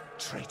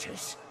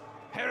 Traitors.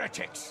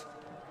 Heretics.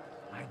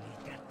 I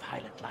need that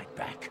pilot light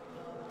back.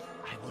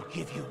 I will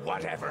give you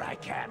whatever I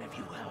can if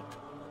you help.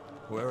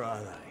 Where are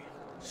they?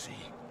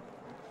 See,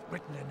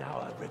 written in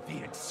our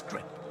revered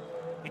script.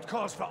 It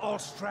calls for all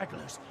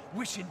stragglers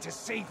wishing to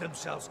save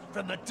themselves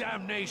from the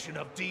damnation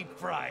of Deep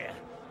Friar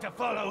to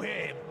follow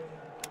him.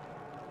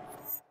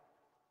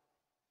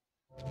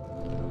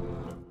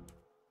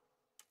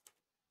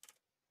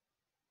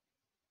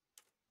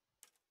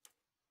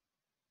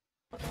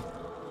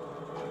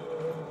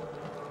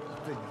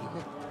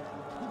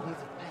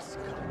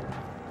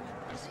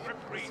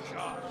 Script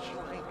recharge.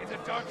 In the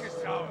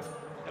darkest hour,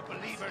 the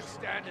believers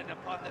standing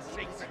upon the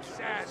sacred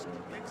sand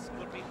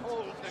will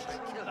behold the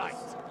true light.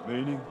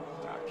 Meaning?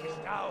 Darkest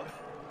hour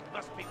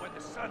must be when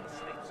the sun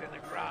sleeps in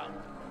the ground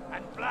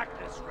and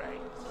blackness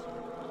reigns.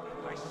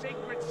 By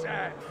sacred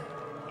sand,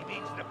 he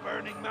means the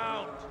burning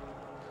mound.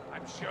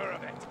 I'm sure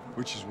of it.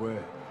 Which is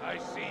where? I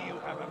see you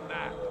have a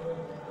map.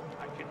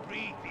 I can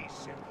read these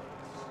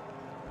symbols.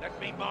 Let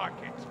me mark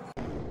it.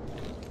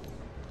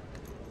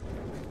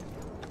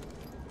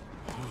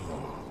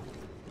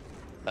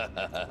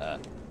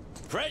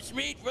 Fresh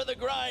meat for the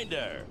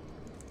grinder.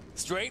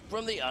 Straight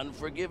from the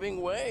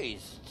unforgiving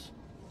wastes.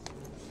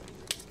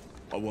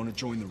 I want to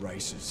join the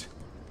races.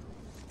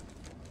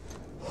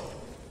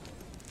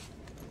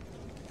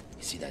 You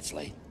see that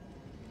slate?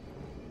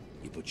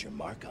 You put your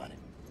mark on it.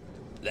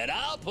 Then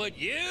I'll put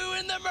you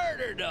in the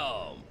murder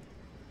dome.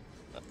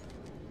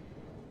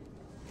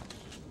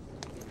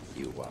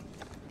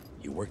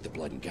 You work the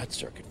blood and gut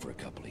circuit for a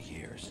couple of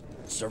years.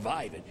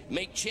 Survive it,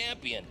 make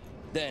champion.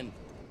 Then,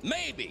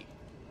 maybe,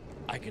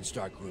 I can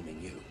start grooming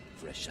you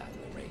for a shot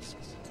in the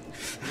races.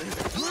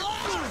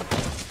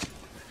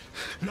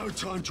 No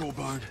time,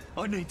 Jawbone.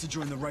 I need to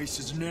join the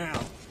races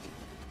now.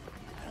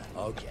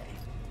 Okay.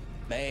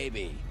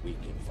 Maybe we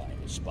can find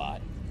a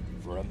spot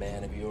for a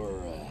man of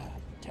your,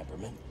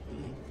 temperament.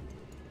 Hmm?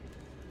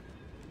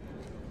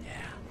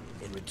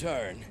 Yeah. In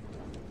return,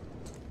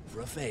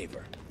 for a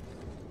favor.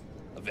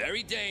 A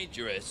very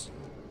dangerous,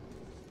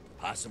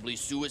 possibly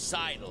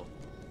suicidal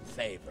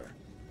favor.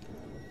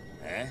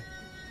 Huh?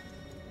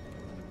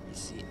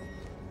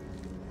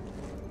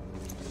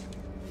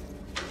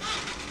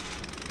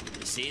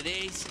 You see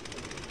these?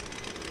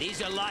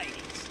 These are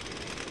lighties.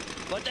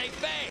 But they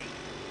fade.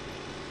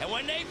 And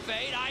when they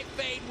fade, I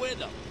fade with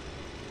them.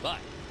 But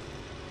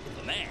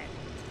if a man,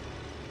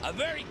 a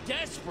very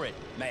desperate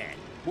man,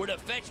 were to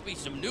fetch me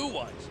some new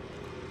ones,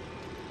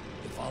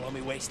 you follow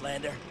me,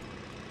 Wastelander?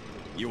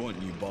 You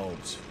want new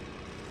bulbs?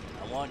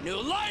 I want new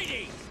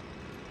lighties!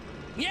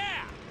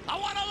 Yeah! I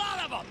want a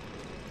lot of them!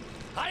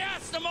 I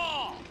asked them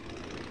all!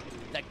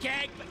 The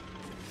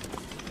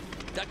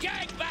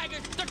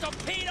gangbangers, the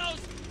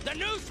torpedoes, the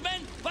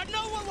newsmen, but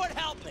no one would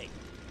help me!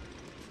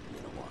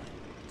 You know why?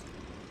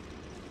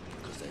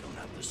 Because they don't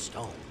have the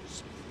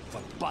stones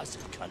for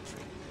Buzzard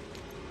Country.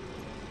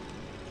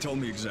 Tell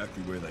me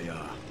exactly where they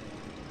are.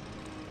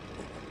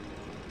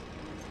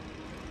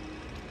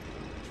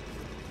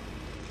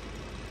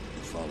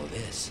 Follow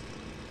this,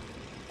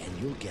 and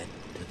you'll get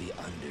to the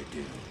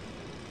Underdune.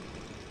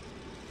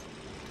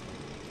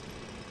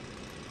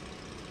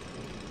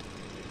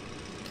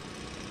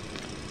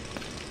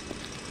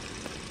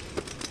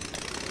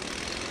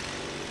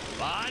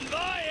 Bon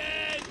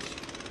voyage!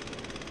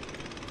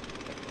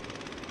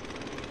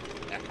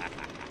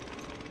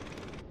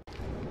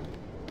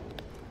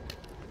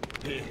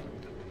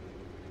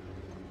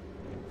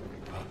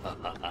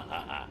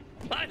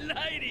 My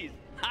ladies!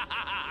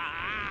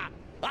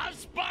 I'll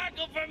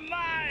sparkle for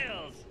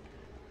miles!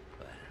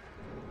 But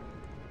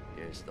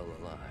you're still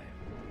alive.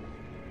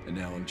 And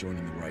now I'm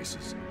joining the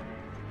races.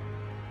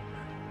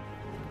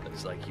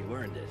 Looks like you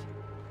earned it.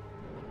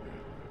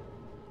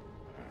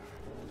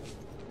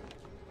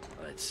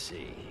 Let's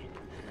see.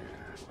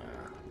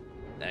 Well,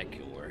 that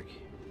can work.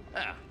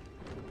 Ah,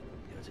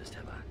 you'll just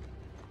have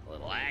a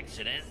little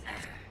accident.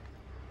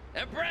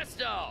 And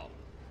presto!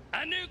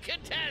 A new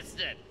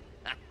contestant!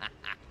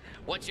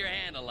 What's your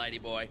handle, lady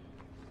boy?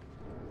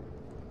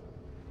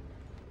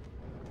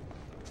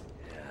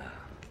 Yeah.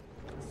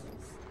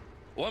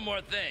 One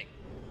more thing.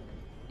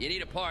 You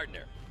need a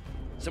partner.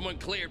 Someone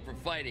cleared for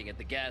fighting at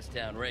the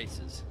Gastown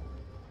races.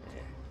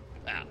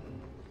 Well,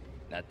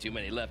 not too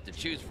many left to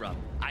choose from.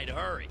 I'd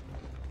hurry.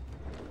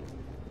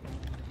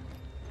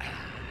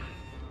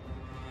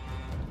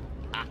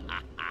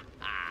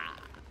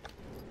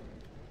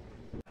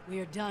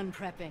 We're done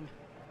prepping.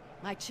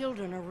 My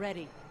children are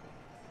ready.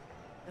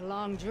 The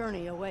long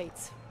journey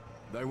awaits.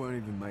 They won't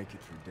even make it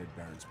through Dead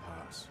Baron's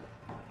Pass.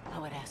 I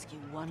would ask you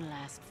one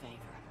last favor.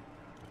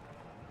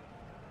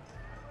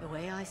 The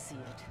way I see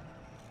it,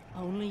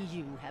 only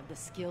you have the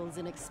skills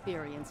and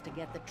experience to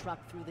get the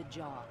truck through the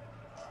jaw.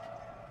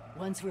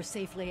 Once we're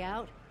safely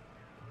out,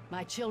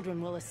 my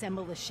children will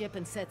assemble the ship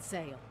and set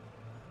sail.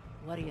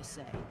 What do you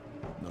say?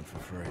 Not for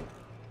free.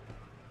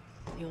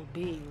 You'll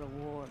be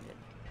rewarded.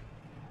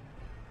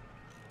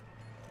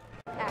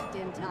 Packed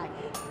in tight.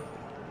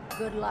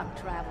 Good luck,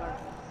 traveler.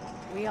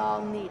 We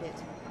all need it.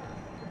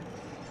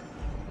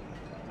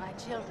 My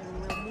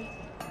children will meet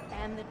you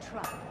and the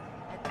truck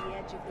at the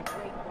edge of the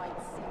Great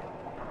White Sea.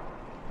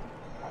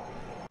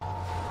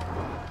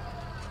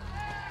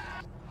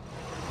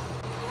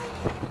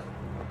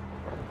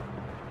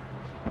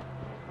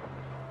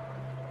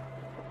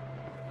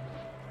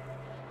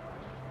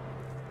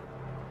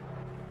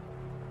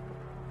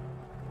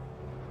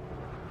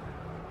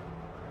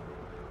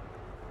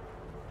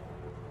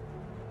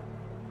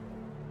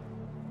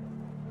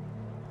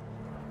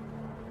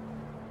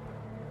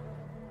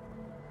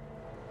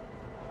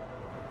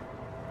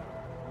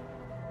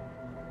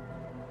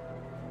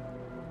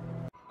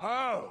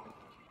 Oh,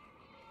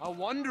 a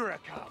wanderer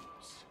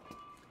comes.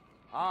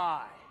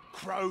 I,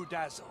 Crow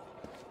Dazzle,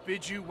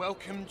 bid you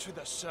welcome to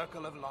the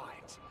Circle of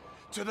Light.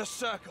 To the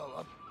Circle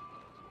of...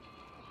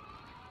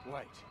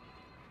 Wait.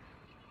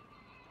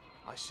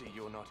 I see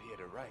you're not here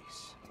to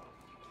race.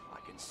 I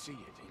can see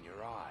it in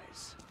your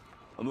eyes.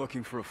 I'm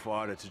looking for a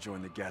fighter to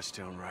join the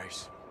Gastown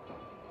race.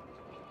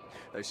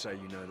 They say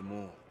you know them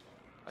all.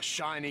 A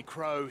shiny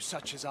crow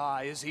such as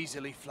I is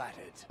easily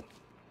flattered.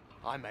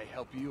 I may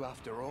help you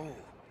after all.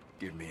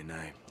 Give me a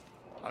name.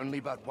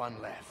 Only but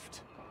one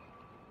left.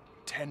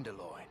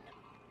 Tenderloin.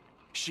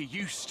 She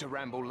used to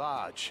ramble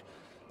large.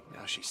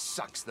 Now she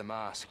sucks the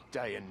mask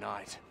day and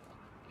night.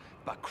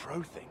 But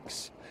Crow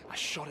thinks a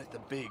shot at the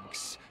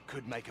bigs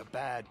could make a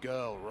bad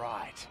girl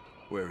right.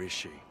 Where is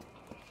she?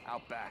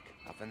 Out back,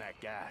 up in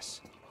that gas.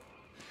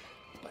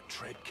 But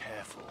tread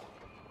careful.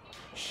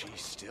 She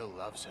still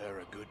loves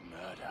her a good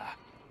murder.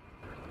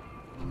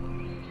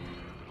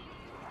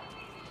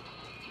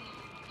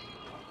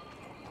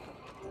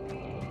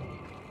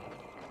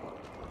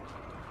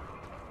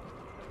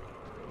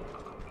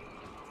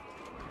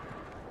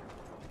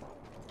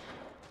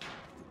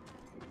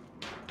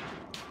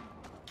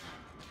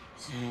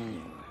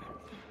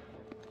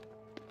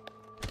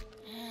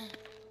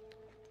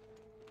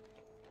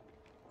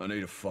 I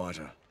need a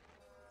fighter.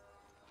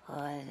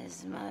 What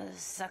does mother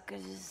sucker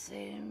just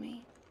say to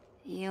me?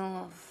 You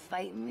wanna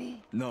fight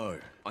me? No,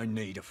 I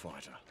need a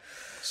fighter.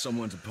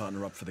 Someone to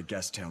partner up for the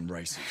Gastown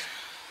races.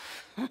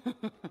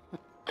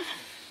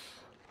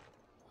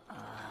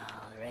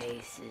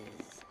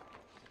 Races.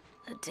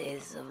 The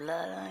taste of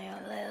blood on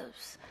your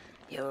lips.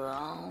 Your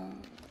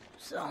own,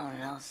 someone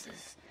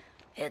else's.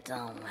 It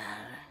don't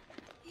matter.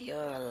 You're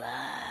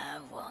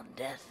alive while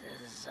death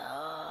is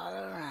all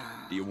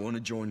around. Do you want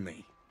to join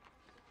me?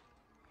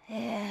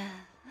 Yeah.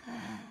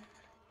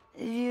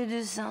 If you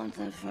do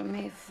something for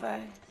me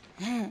first,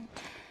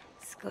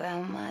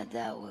 square my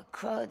doubt with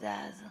Crow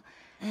Dazzle,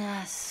 and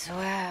I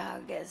swear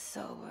I'll get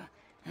sober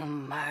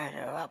and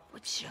murder up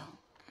with you.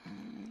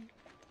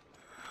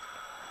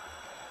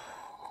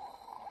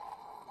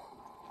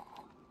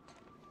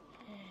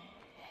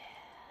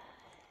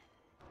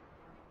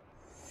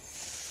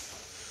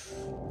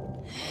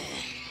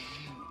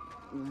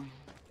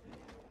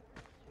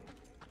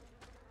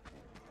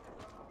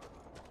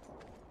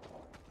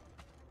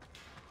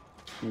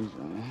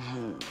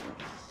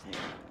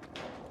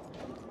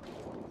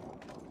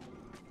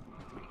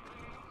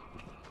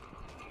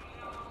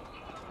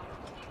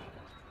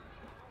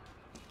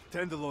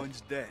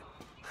 Tenderloin's dead.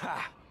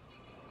 Ha!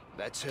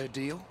 That's her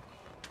deal?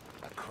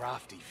 A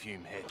crafty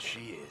fumehead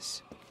she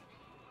is.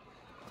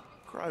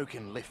 Crow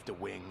can lift a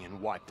wing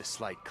and wipe the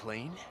slate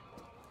clean.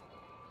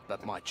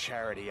 But my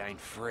charity ain't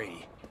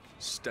free.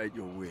 State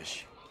your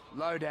wish.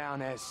 Low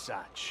down as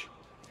such.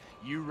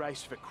 You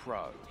race for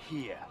Crow,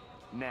 here,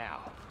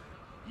 now.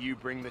 You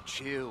bring the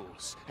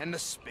chills, and the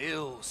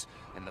spills,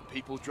 and the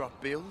people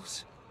drop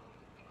bills.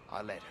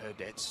 I let her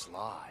debt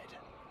slide.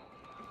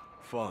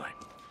 Fine.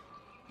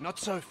 Not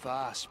so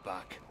fast,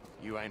 Buck.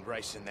 You ain't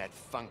racing that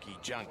funky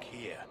junk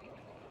here.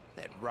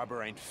 That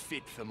rubber ain't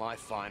fit for my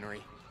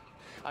finery.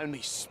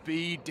 Only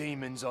speed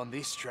demons on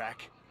this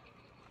track.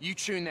 You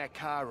tune that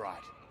car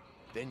right,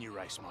 then you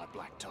race my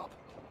blacktop.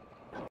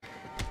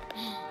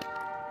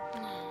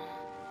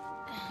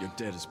 Your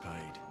debt is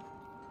paid.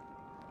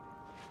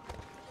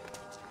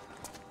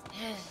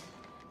 Yes,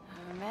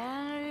 a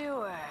man of your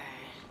word.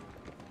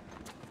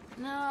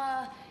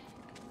 Now,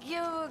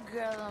 give a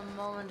girl a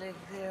moment to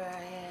clear her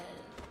head.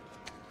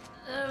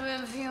 I've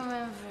been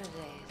fuming for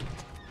days.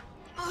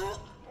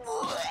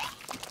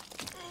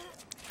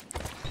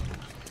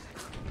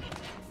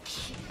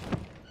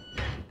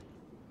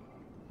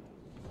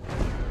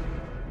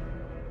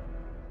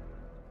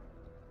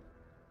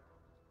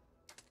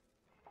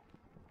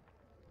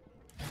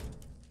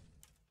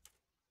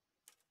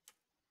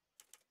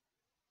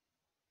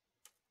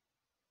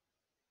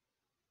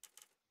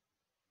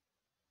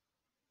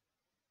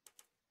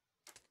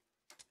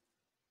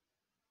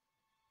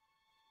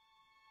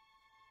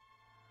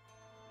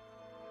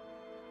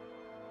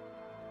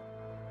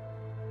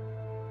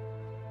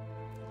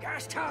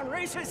 Gastown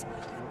races,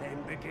 and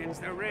then begins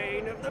the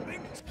reign of the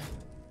big...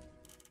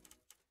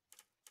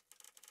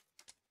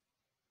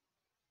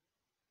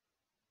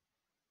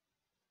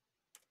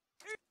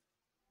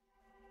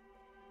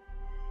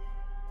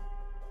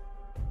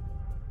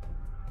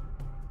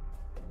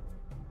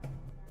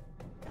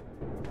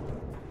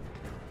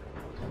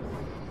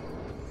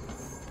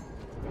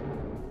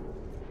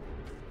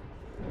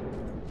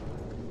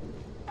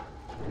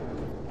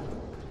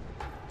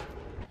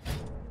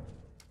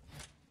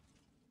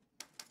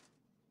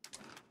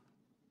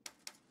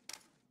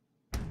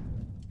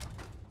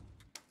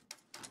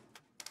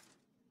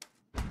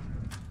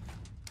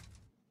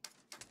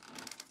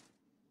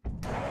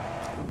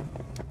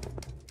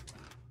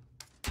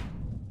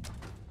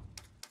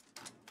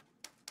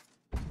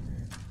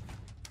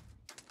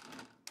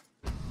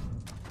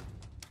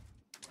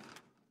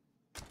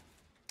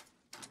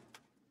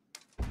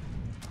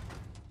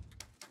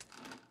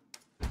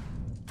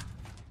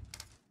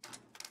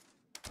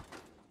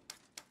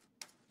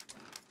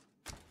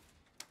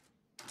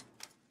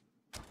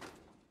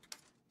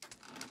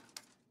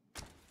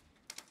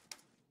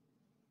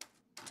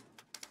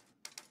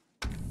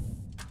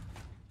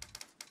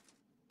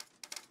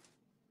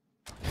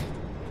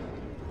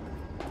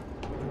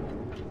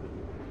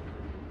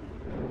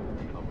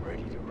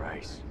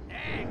 Race.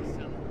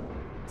 Excellent.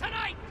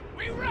 Tonight,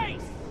 we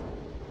race!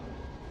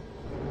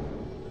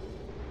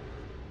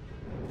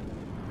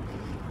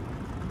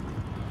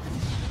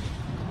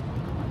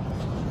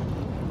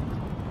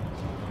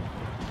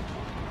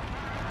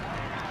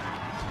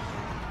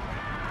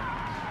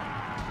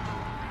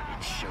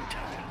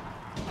 Showtime.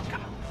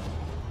 Come on.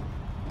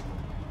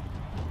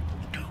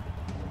 Go.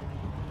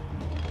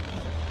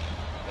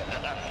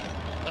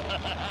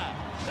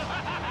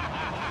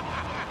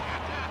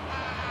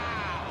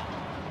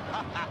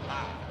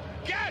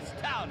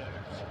 Gastowners,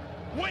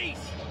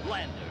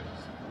 wastelanders,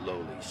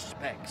 lowly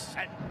specks,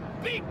 and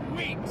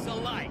bigwigs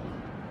alike,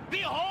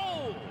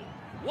 behold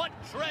what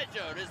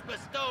treasure is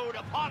bestowed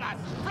upon us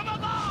from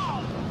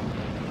above!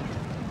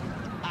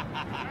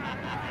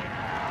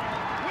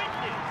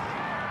 Witness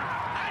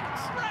and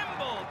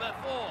tremble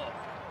before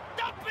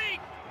the Big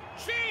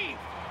Chief!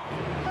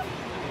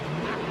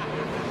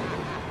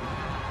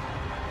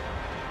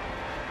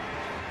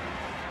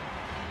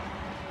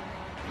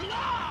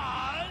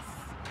 Plus,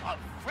 a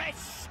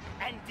fresh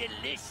and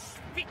delish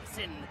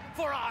fixin'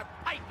 for our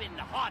piping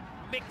hot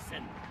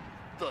mixin'.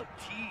 The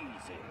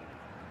teasing,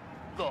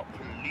 the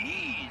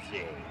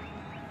pleasing,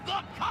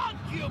 the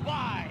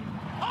concubine!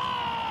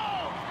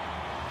 Oh!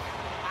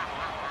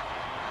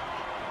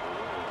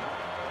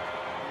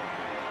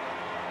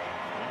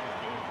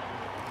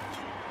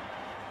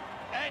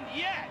 And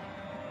yet,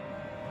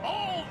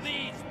 all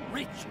these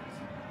riches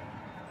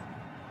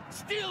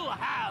still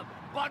have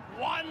but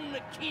one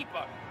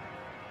keeper.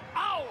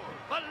 Our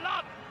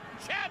beloved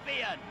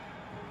champion,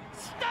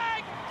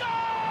 Stagdom!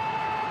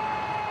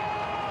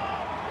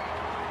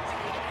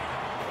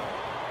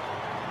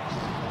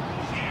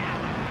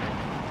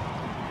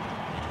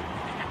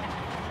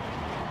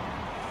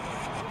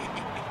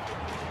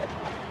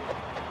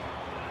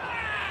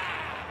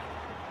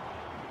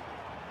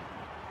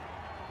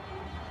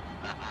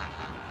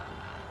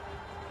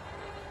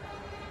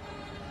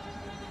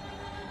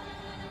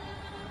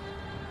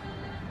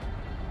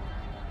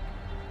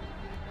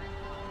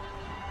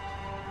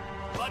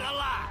 But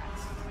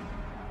alas,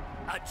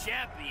 a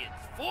champion's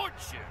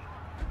fortune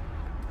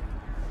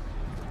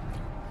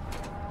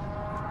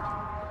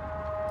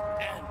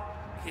and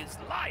his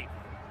life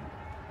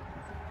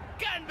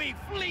can be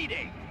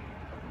fleeting.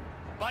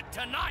 But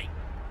tonight,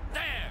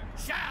 there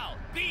shall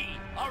be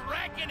a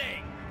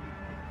reckoning.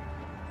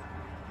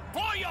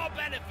 For your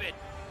benefit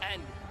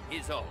and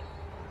his own,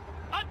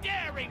 a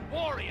daring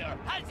warrior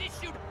has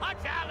issued a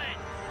challenge.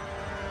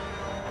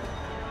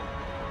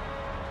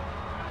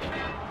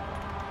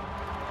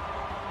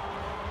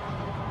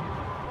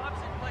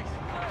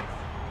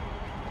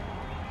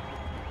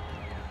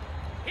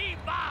 He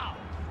vows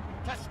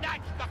to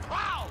snatch the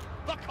crown,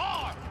 the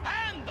core,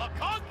 and the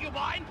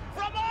concubine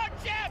from our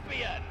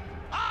champion.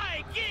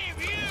 I give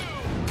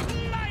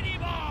you Lady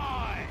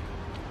Boy!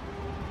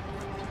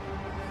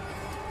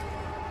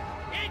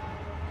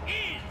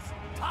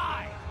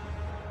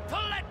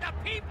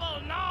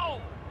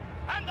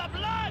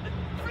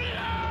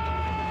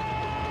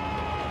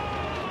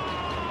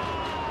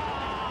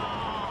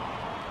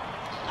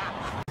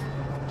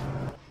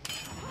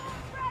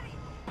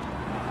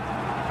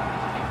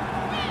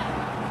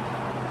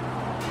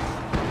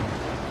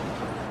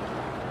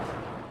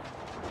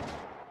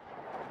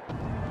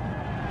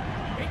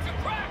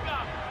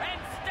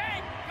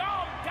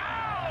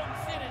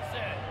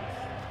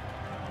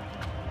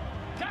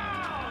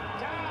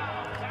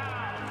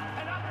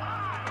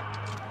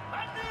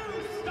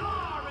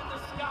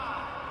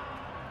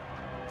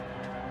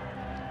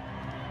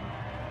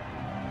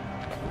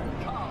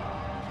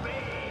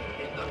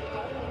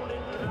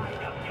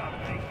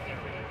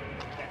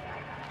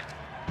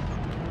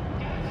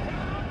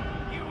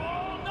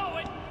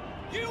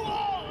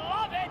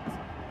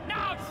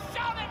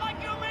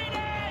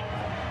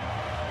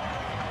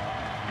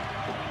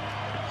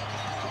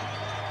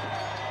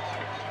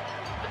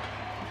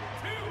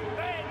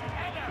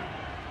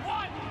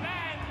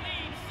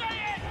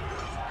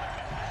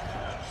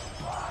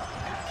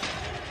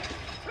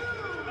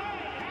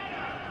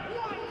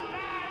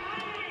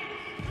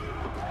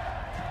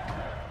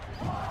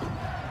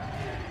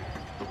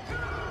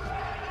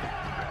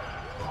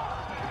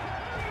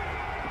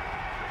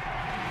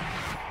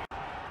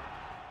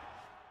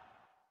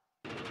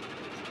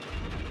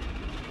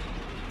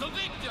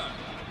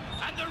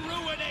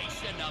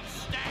 of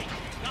stank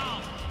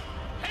scum!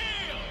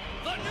 Hail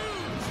the new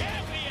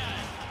champion!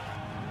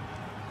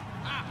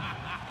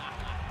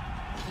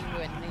 You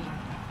and me.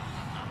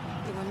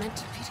 We were meant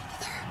to be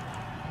together.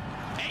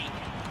 Hey!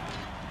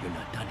 You're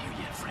not done here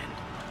yet, friend.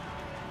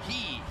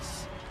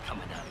 He's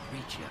coming out of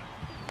reach here.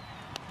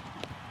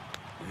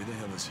 Who the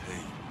hell is he?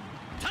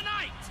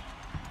 Tonight,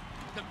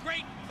 the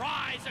great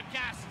prize of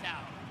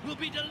Gastown will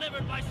be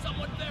delivered by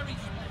someone very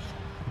special,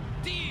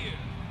 dear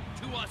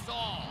to us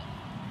all,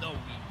 though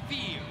we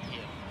fear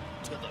him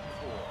to the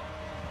core.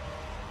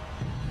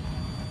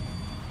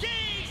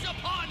 Gaze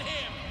upon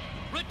him,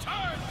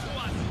 return to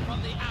us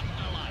from the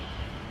afterlife.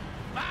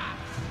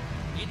 Bask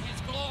in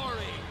his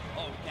glory,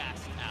 O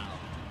Gastown.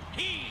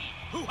 He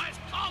who has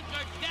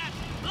conquered death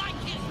like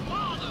his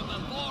father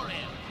before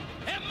him.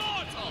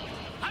 Immortal,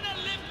 an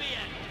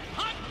Olympian,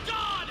 a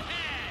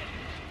godhead!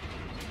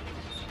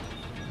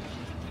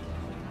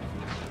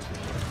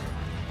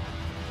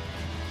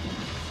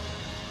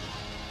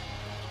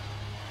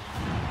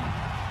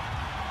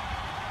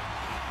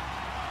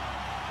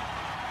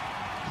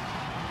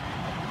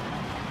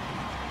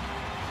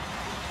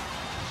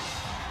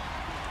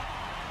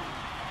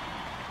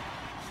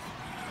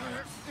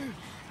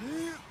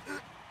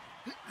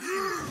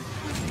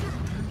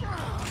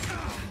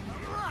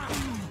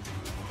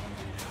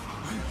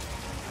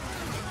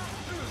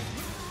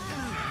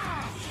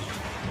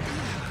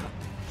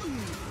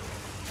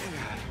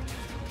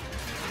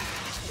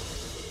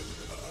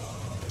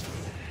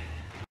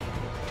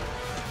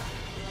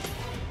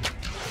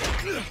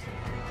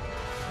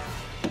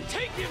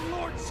 Take him,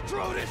 Lord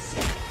Scrotus!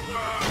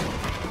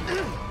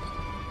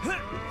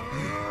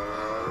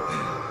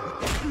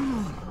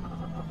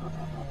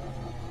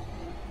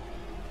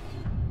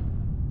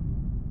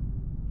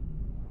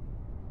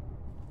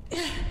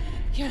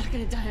 You're not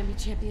gonna die on me,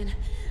 champion. Not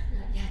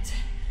yet.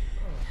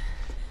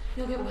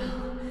 You'll get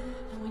well.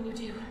 And when you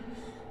do...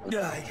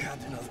 I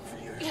can't do nothing for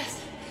you.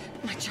 Yes,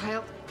 my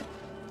child.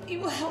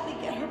 You will help me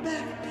get her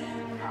back.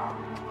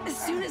 As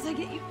soon as I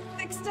get you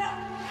fixed up.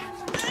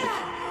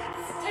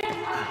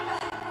 Stand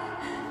up!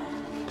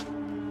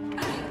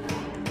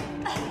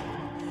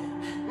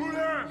 Who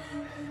there?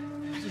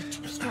 You're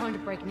too strong to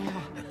break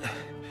now.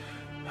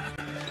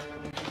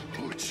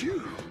 Oh, it's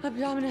you.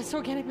 Abdominus,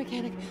 organic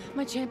mechanic.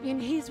 My champion,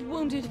 he's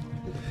wounded.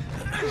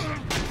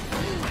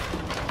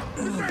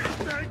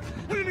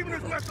 We didn't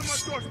even left on my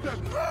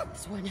doorstep.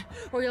 This one,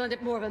 or you'll end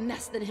up more of a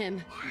mess than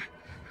him.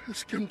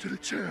 Let's get him to the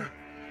chair.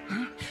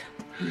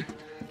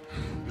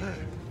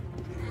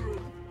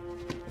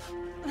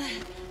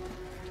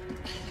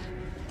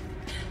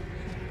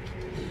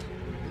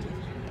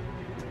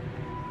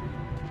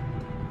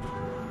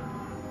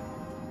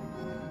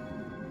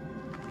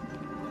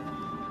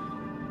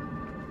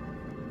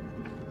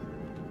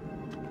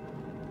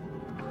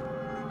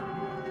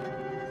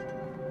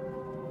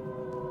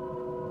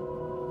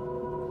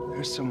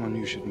 There's someone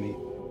you should meet.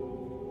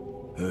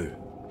 Who?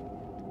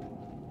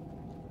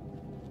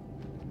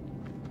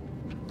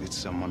 It's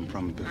someone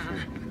from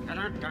before.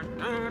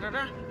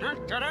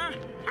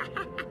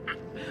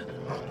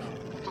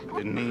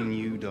 Didn't mean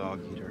you,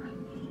 dog eater.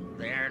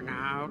 There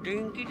now,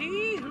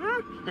 Dinky-Dee,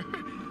 huh?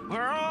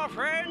 We're all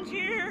friends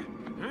here,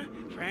 huh?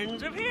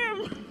 Friends of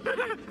him.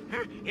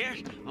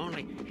 Yes,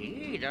 only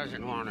he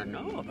doesn't want to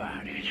know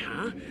about it,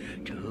 huh?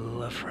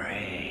 Too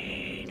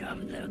afraid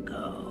of the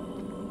ghost.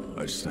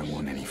 I just don't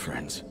want any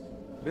friends.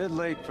 Bit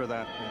late for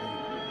that, buddy.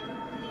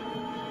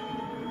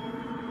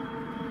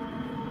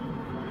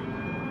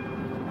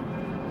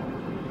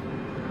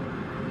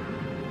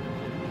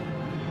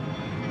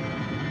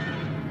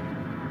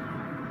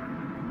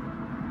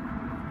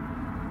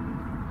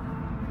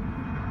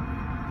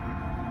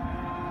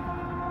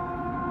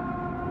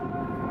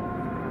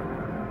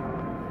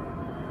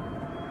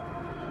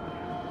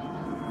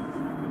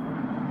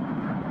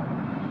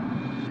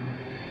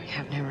 You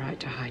have no right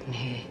to hide in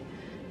here.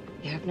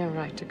 You have no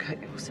right to cut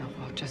yourself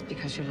off just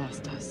because you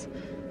lost us.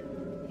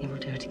 You will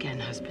do it again,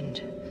 husband.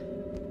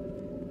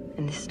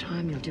 And this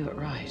time you'll do it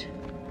right.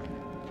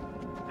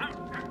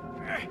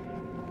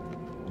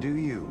 Do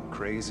you,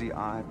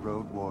 crazy-eyed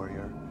road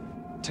warrior,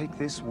 take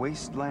this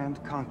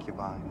wasteland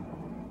concubine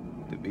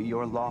to be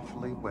your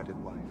lawfully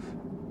wedded wife?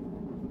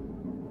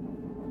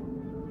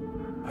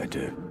 I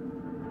do.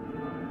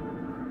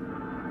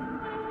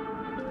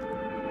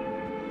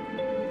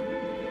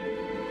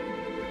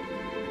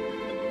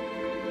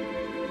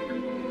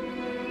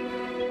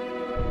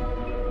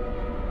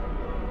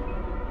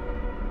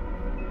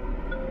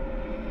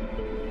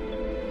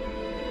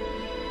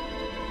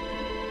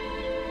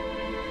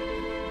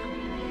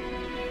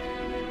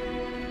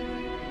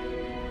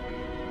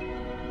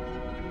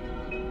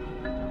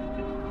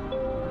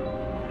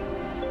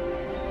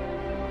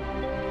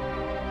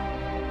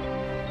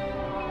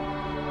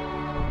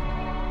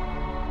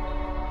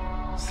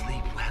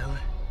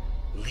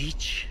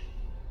 Leech.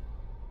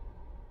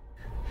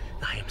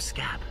 I am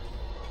Scab.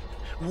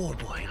 War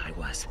boy I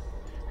was.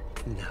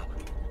 Now,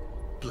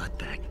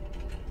 Bloodbag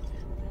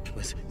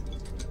was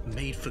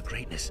made for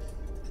greatness.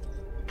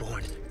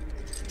 Born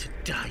to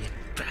die in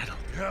battle.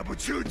 Yeah,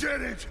 but you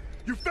didn't!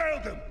 You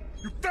failed him!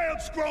 You failed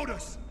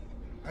Scrotus!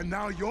 And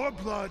now your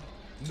blood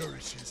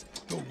nourishes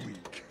the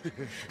weak.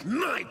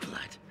 My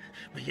blood!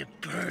 May it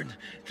burn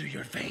through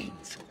your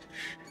veins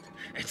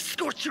and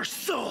scorch your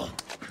soul!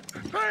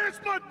 Hey, it's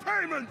my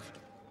payment!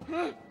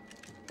 Huh?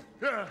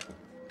 Yeah,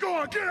 go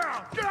on, get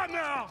out! Get out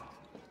now!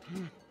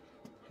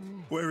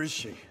 Where is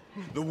she?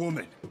 The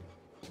woman?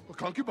 A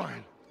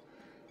concubine.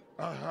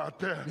 Out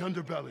there, in the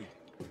underbelly.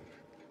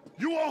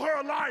 You owe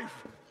her a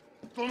life!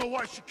 Don't know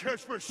why she cares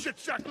for a shit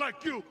sack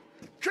like you!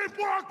 Keep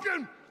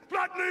walking!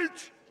 Blood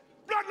leech!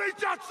 Blood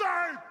leech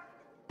outside!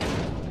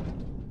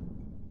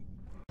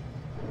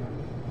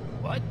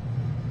 What?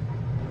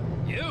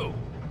 You?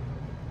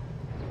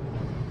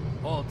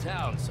 Whole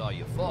town saw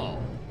you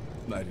fall.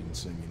 They didn't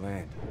see me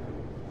land.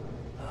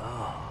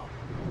 Oh.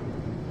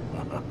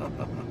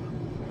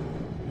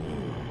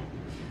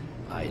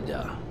 I'd,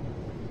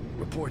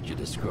 report you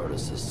to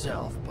Scrotus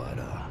herself, but,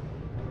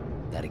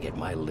 that'd get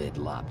my lid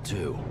lopped,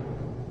 too.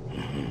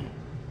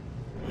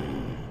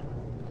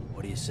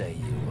 What do you say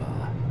you,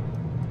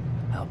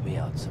 help me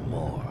out some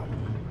more?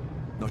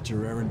 Not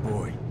your errand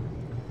boy.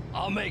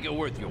 I'll make it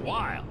worth your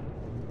while.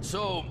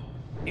 So,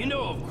 you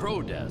know of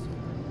Crodazzle?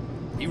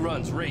 He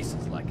runs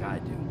races like I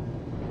do.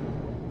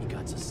 He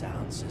got a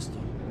sound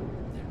system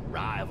that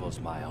rivals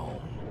my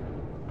own.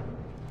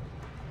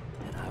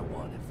 And I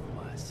want it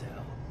for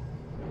myself.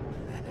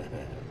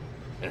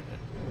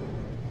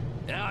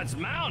 Now it's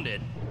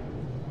mounted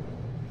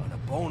on a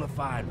bona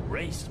fide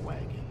race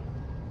wagon.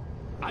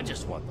 I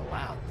just want the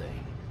loud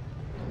thing.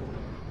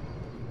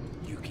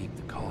 You keep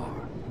the car.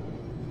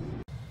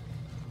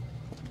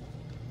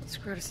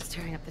 Scrotus is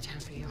tearing up the town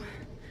for you.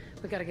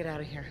 We gotta get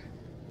out of here.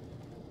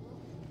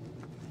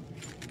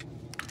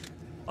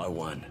 I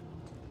won.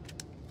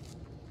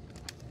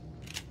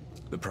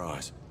 The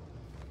prize.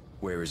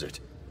 Where is it?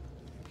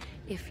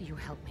 If you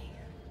help me.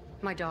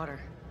 My daughter.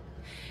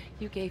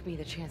 You gave me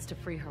the chance to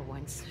free her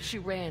once. She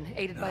ran,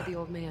 aided by the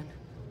old man.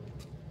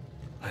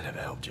 I never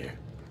helped you.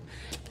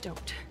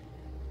 Don't.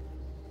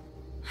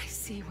 I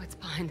see what's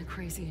behind the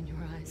crazy in your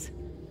eyes.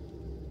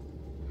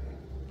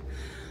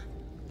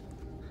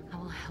 I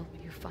will help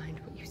you find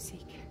what you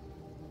seek.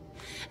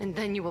 And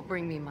then you will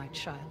bring me my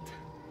child.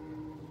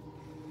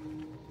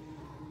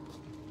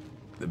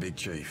 The big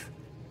chief.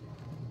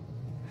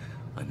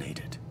 I need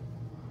it.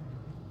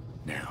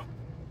 Now.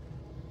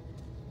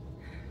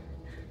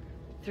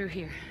 Through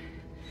here.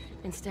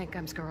 In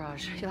Stankum's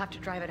garage. You'll have to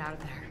drive it out of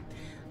there.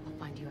 I'll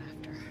find you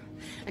after.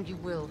 And you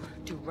will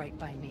do right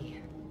by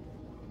me.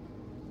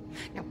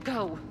 Now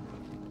go!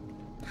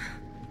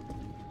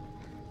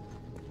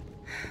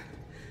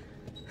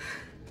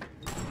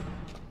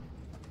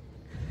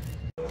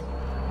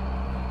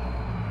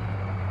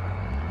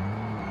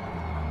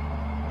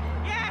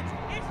 Yes,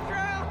 it's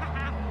true!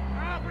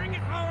 Oh, bring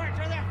it forward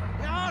to the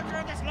altar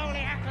of this lowly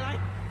acolyte.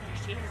 There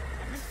she is.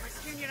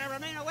 Continue to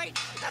remain await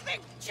the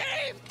big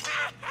chief!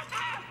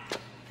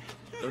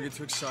 Don't get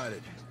too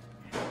excited.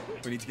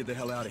 We need to get the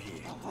hell out of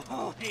here.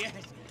 Oh, yes,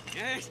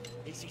 yes.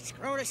 It's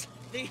Scrotus,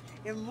 the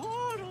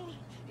immortal.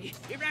 He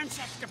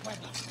ransacks the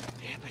Pueblo.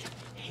 Yeah, but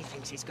he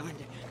thinks he's going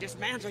to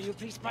dismantle you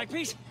piece by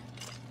piece.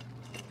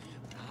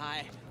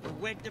 I will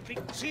wed the big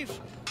chief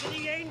to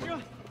the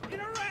angel in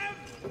a ram,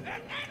 and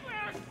then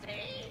we'll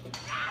see.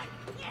 Ah,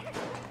 yes.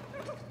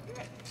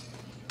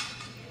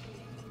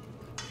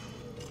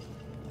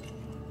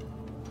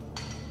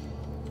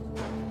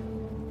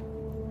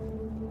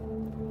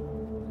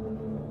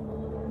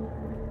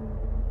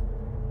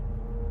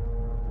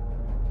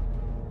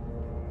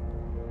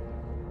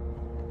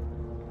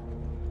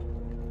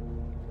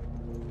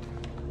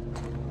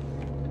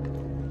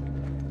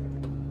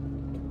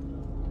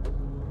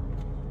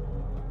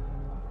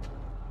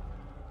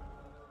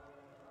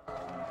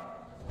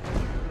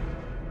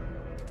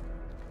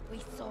 We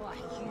saw a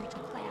huge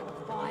cloud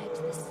of fire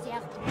to the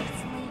south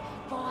recently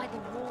by the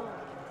wall.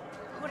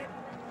 What it...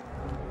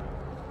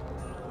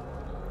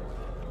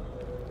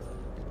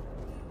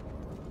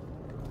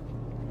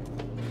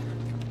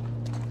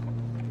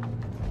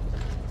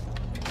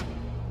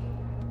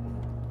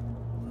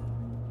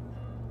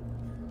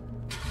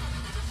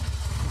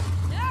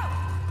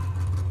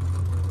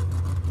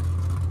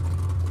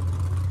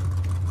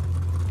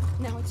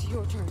 Now it's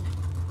your turn.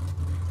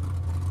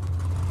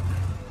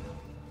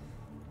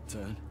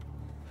 Turn?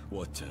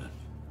 What turn?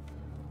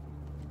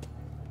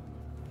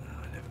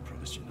 I never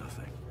promised you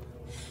nothing.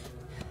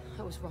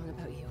 I was wrong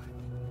about you.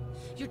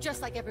 You're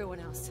just like everyone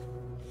else.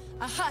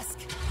 A husk,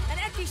 an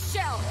empty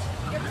shell.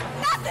 You're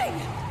nothing!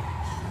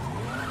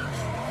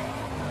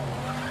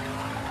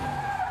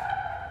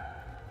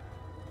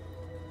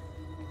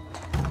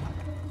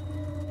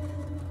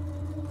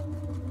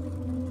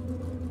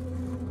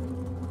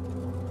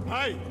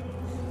 Hey!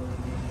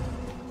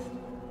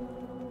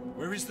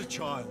 Where is the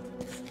child?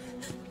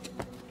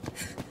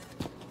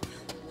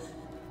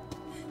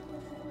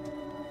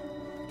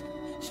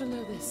 She'll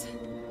know this.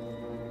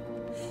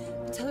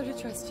 Tell her to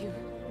trust you.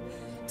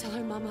 Tell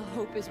her Mama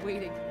Hope is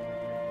waiting.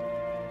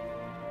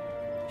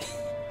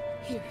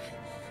 Here.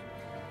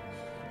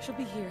 She'll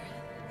be here.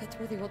 That's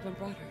where the Old One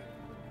brought her.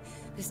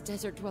 This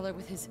desert dweller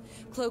with his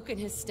cloak and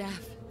his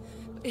staff.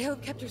 He'll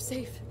have kept her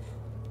safe.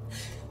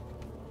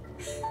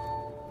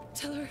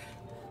 Tell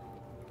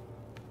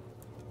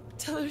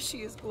her she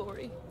is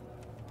Glory.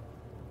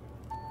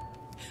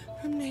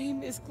 Her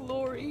name is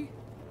Glory.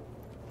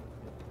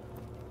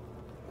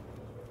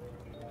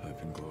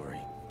 Hope and glory.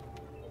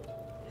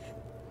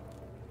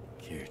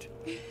 Cute.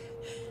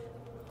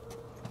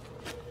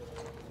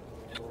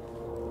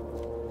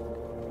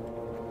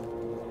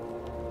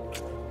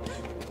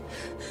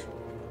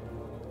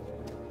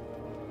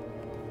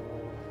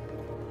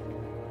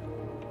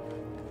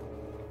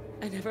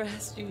 I never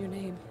asked you your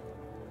name.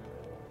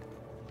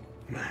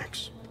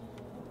 Max.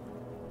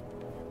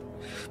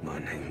 My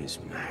name is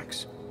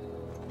Max.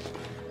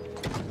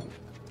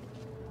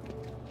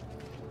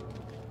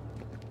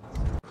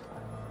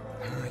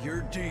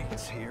 Your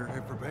deeds here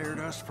have prepared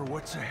us for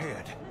what's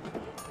ahead.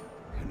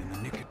 And in the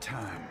nick of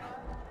time,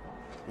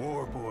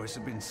 war boys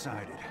have been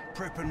sighted,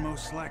 prepping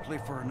most likely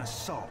for an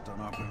assault on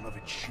our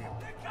beloved ship.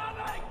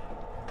 Coming!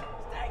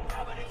 Stay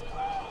coming, it's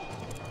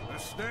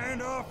close! The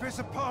standoff is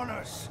upon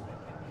us.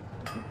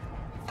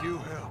 If you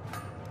help,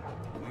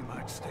 we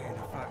might stand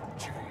a fighting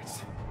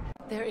chance.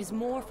 There is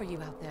more for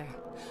you out there.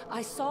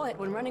 I saw it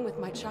when running with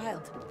my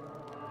child.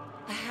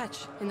 A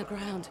hatch in the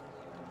ground,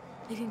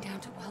 leading down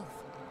to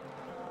wealth.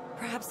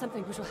 Perhaps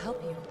something which will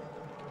help you.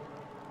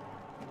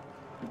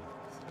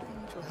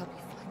 Something which will help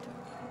you find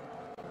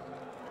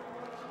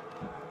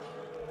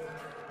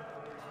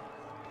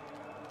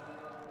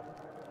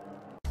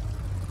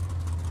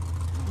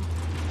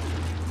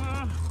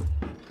her.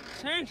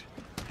 Saint!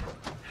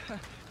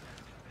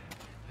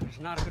 It's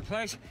not a good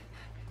place.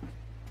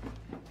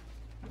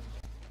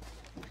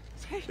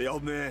 Saint! The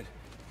old man.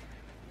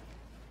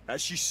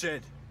 As she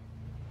said,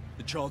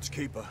 the child's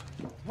keeper.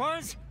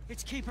 Was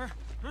its keeper?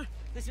 Huh?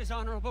 This is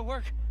honorable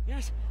work,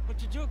 yes, but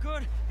to do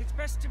good, it's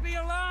best to be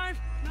alive.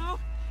 No,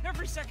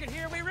 every second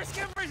here we risk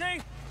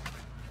everything.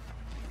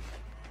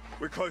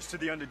 We're close to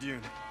the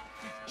Underdune.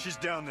 She's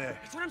down there.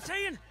 That's what I'm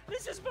saying.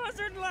 This is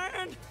Buzzard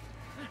Land.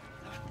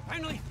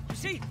 Finally, you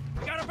see,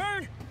 we gotta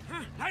burn.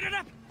 Light it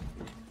up.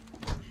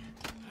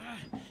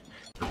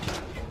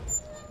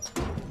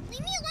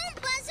 Leave me alone,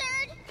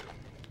 Buzzard!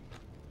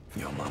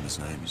 Your mama's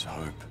name is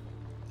Hope.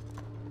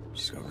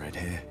 She's got red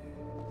hair.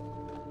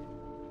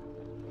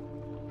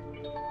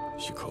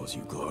 She calls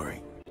you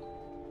Glory.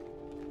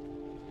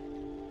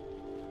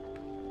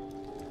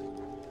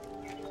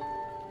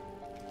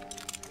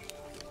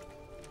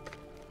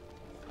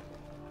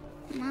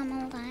 Mom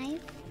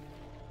alive?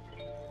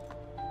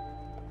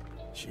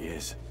 She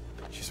is.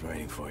 She's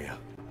waiting for you.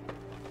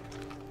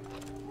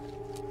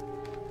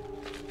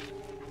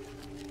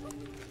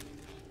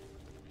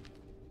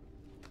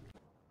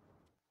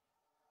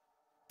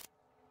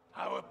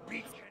 Our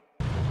beacon.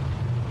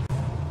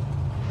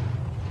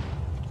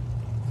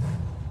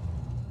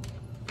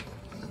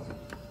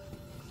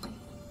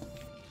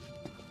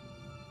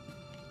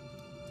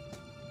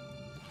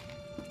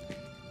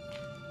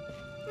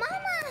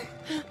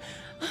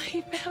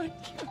 I found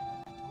you.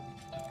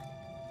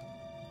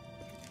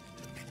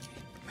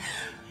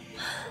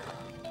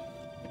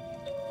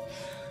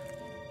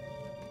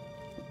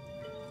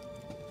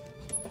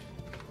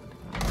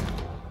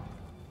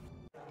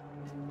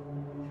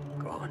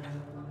 Gone.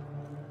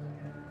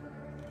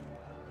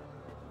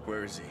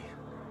 Where is he?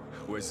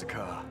 Where's the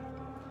car?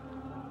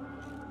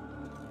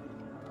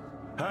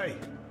 Hey!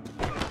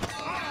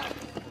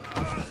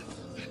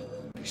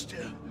 Be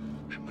still.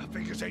 My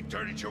fingers ain't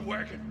dirty at your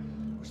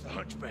wagon. Where's the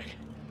hunchback?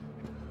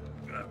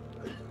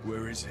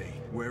 Where is he?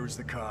 Where is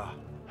the car?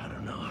 I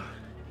don't know.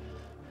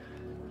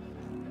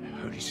 I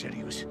heard he said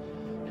he was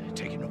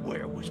taken to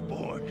where it was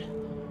born.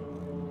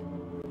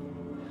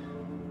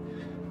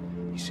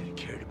 He said he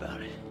cared about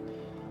it.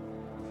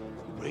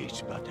 He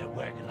raged about that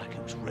wagon like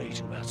it was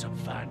raging about some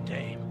fine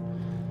dame.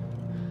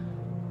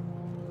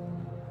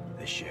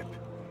 The ship.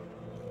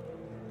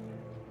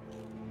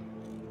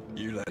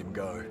 You let him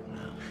go.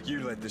 No.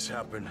 You let this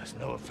happen. That's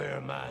no affair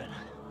of mine.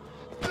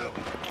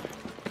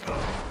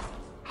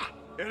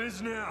 It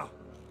is now.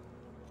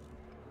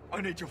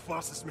 I need your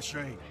fastest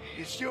machine.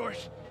 It's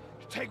yours.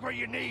 Take what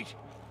you need.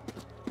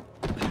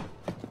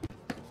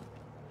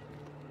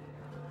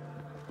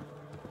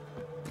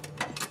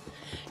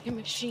 Your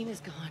machine is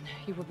gone.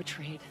 You were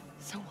betrayed.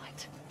 So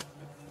what?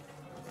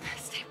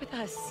 Stay with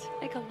us.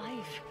 Make a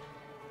life.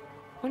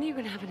 When are you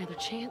gonna have another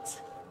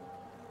chance?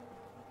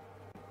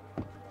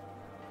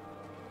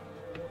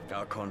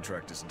 Our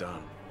contract is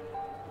done.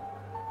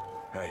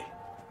 Hey.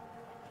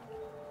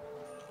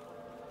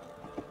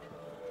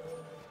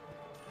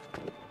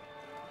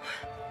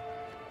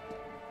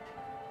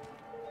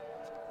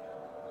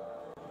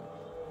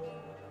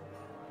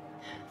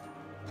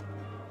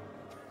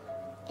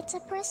 It's a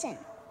present.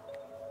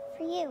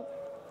 For you.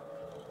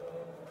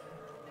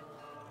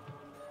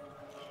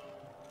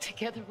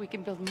 Together we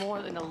can build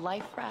more than a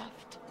life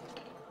raft.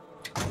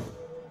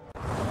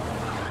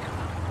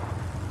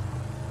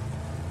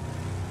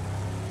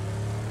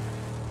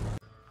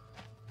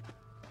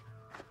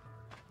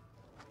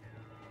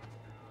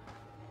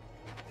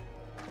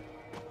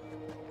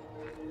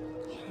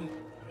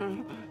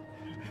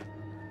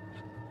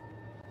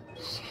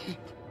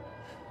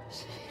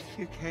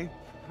 You came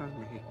for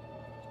me.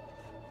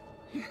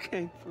 You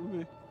came for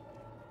me.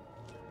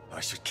 I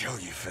should kill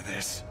you for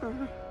this.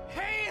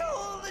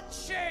 Hail the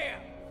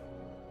champ!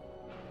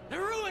 The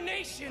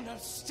ruination of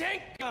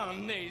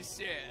Stenkum, they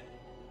said.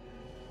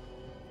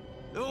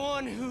 The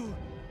one who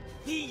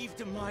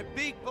thieved my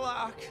big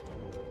block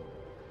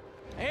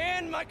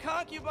and my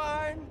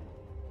concubine.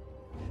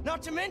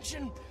 Not to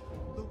mention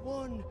the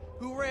one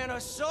who ran a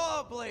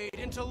saw blade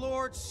into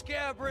Lord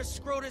Scabrous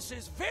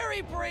Scrotus's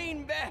very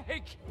brain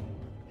bag,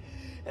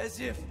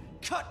 as if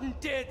cutting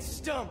dead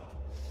stump.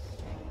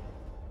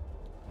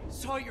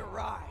 Saw your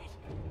ride,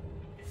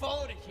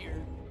 followed it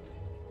here.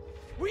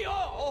 We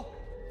all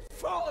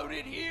followed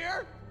it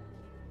here.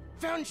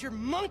 Found your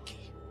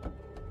monkey,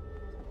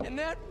 and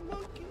that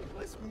monkey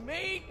was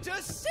made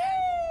to sing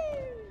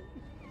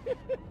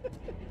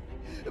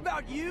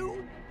about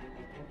you,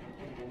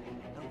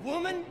 a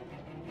woman,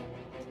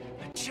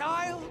 a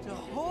child, a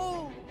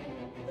whole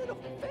little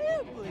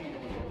family.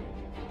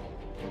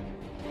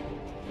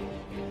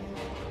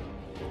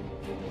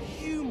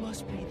 You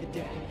must be the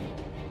daddy.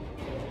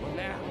 Well,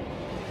 now,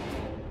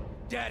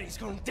 Daddy's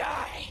gonna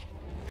die.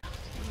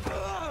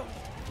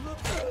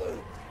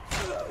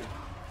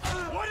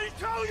 What did he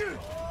tell you?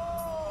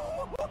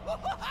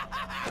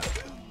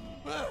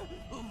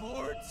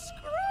 Lord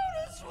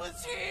Scrotus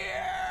was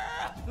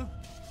here.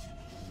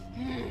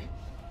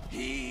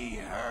 He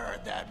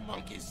heard that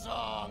monkey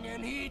song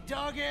and he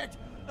dug it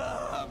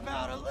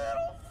about a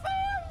little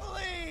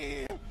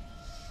family.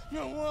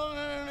 A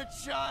woman, a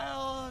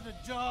child,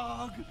 a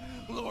dog.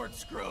 Lord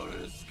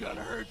Scrotus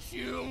gonna hurt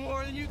you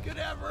more than you could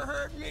ever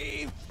hurt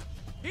me.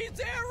 He's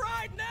there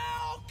right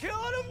now,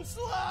 killing him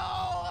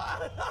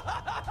slow.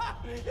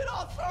 In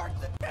all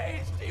sorts of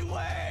tasty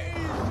ways.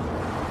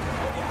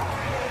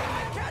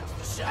 Catch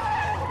the show.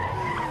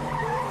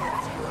 Lord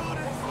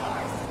Scrotus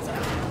likes to.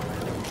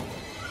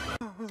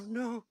 Oh,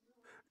 no.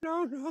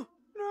 No, no,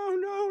 no,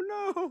 no,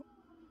 no.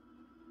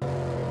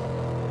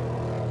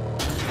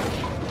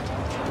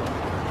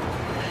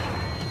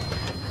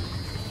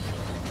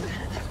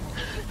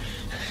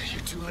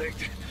 You're too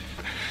late.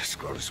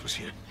 Scrotus was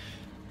here.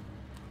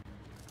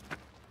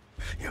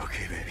 You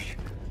okay, baby?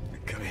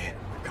 Come here.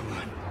 Come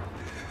on.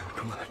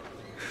 Come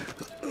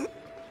on.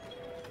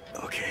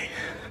 Okay.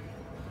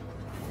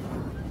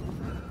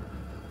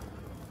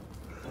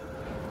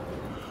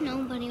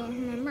 Nobody will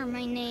remember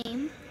my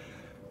name.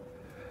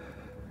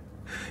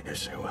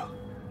 Yes, they will.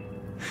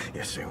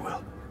 Yes, they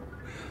will.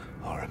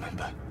 I'll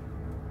remember.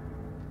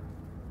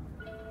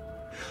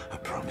 I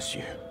promise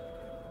you.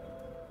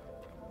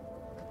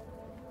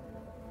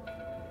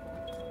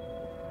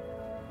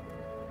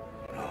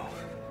 No.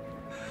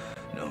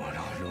 No, no,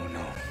 no,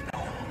 no,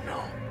 no, no.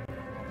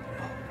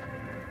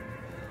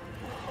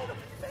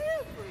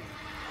 Family.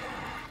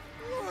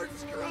 Lord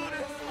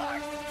Scrotus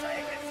likes to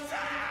take his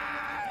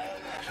time.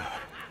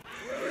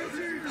 Where is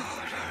he?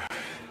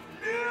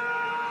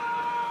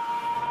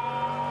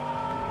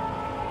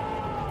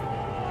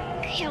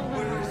 Kill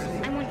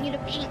them. I want you to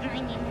paint my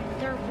name in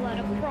their blood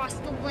across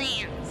the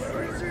lands.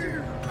 Where is he?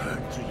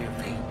 Burn through your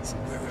veins.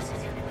 Where is he?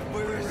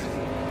 Where is he?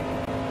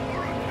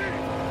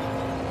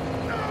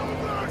 No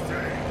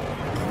mercy!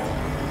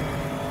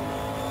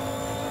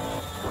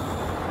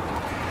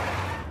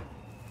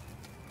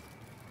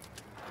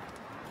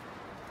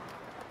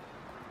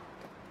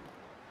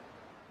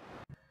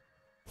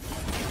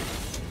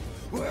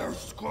 Where's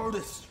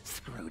Scrotus?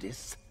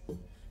 Scrotus?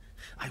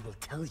 I will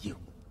tell you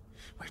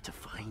where to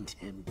find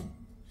him.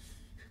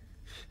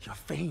 Your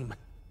fame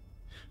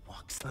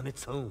walks on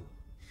its own,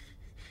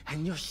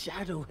 and your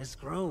shadow has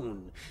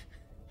grown.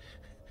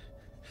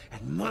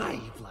 And my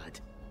blood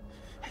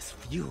has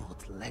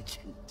fueled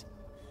legend.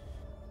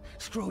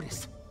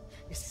 Scrotus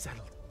is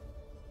settled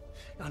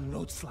on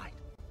Roadslide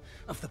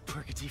of the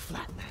Purgatory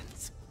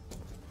Flatlands.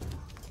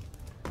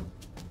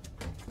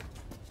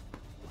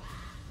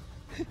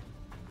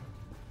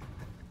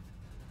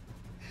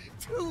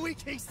 2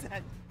 weeks, he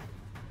said.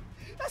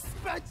 A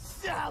spent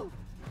shell!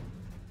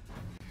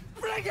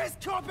 Bring his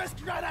corpus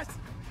gratis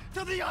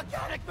to the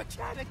organic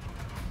mechanic!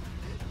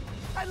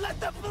 And let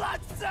the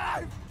blood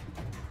serve!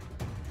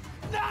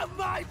 Now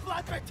my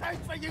blood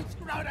returns for you,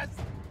 Scrotus!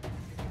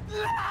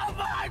 Now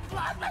my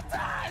blood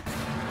returns!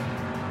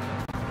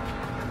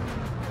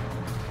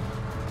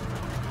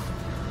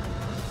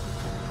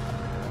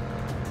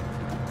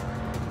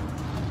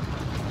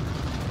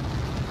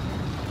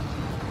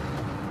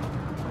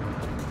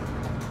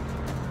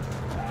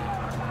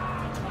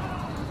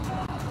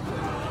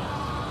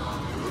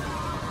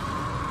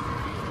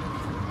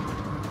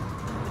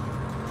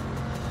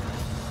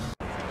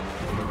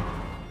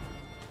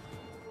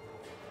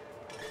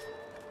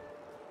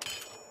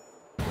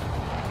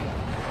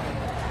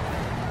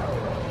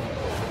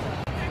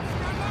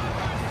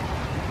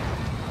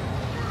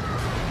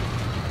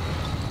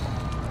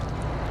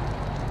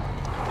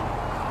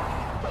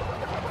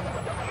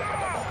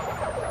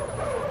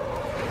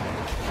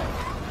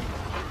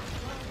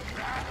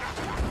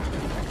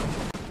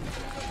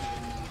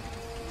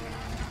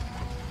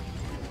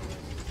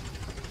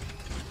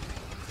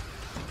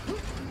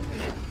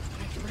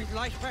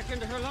 life back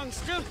into her lungs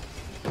still.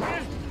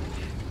 Yeah.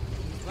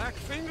 Black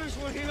fingers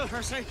will heal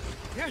her, say.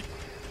 Yeah.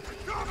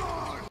 Come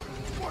on!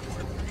 What's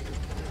it?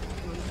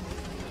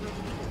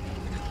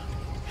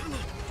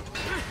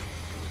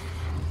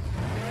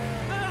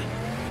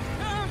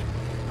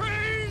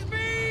 Praise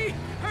be!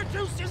 Her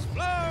juices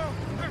flow!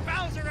 Her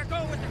valves are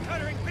aglow with the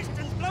cuttering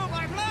pistons blow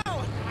by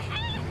blow!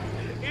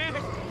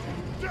 Yes!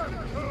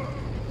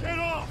 Get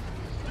off!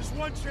 Just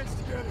one chance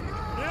to get her.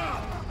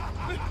 Now!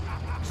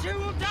 She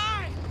will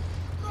die!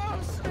 Oh,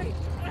 sweet!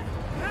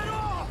 Get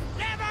off!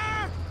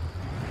 Never!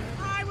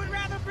 I would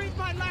rather breathe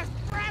my last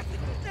breath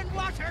than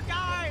watch her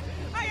die!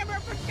 I am her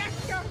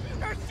protector!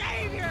 Her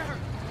savior!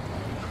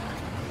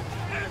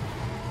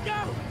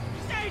 No!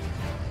 Sage!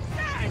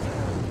 Sage!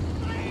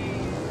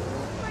 Please!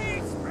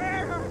 Please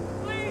spare her!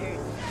 Please!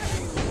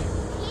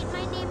 Paint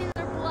my name in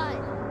their blood.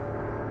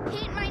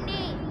 Paint my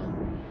name.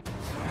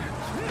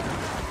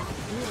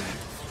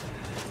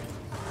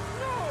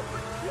 No!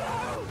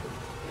 No!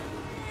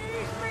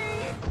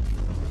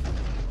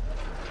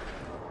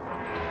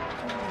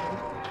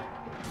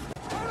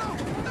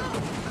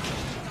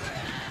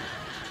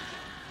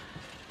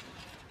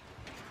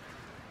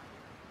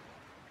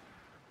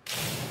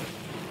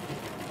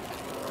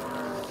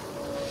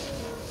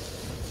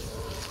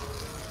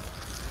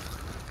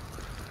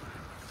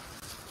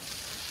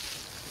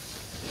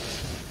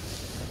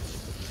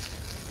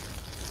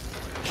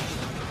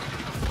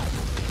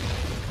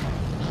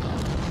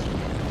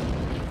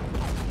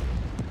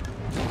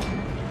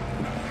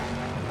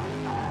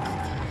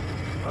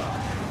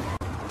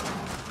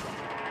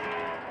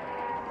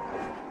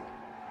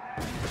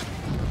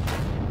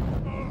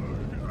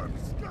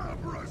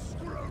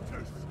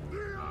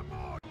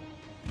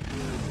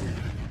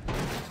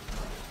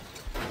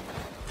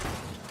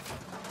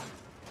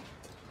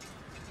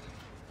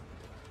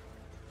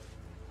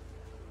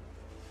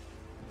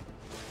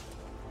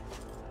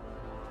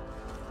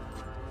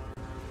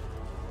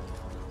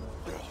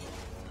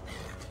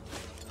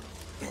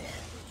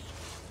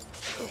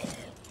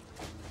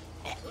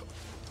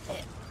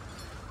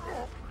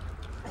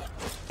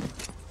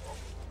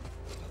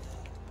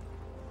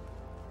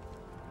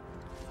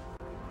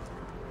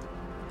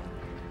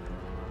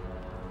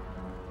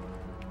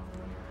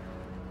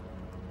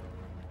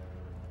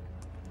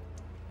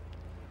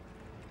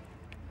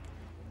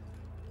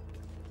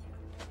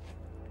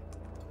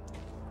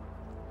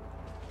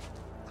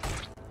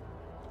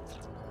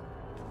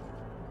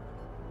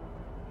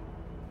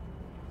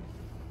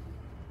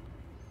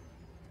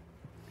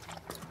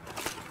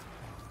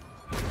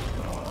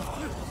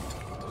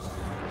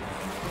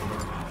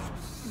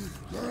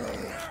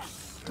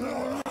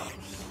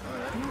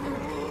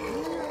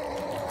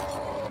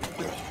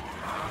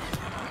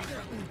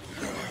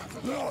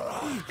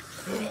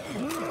 Please, please!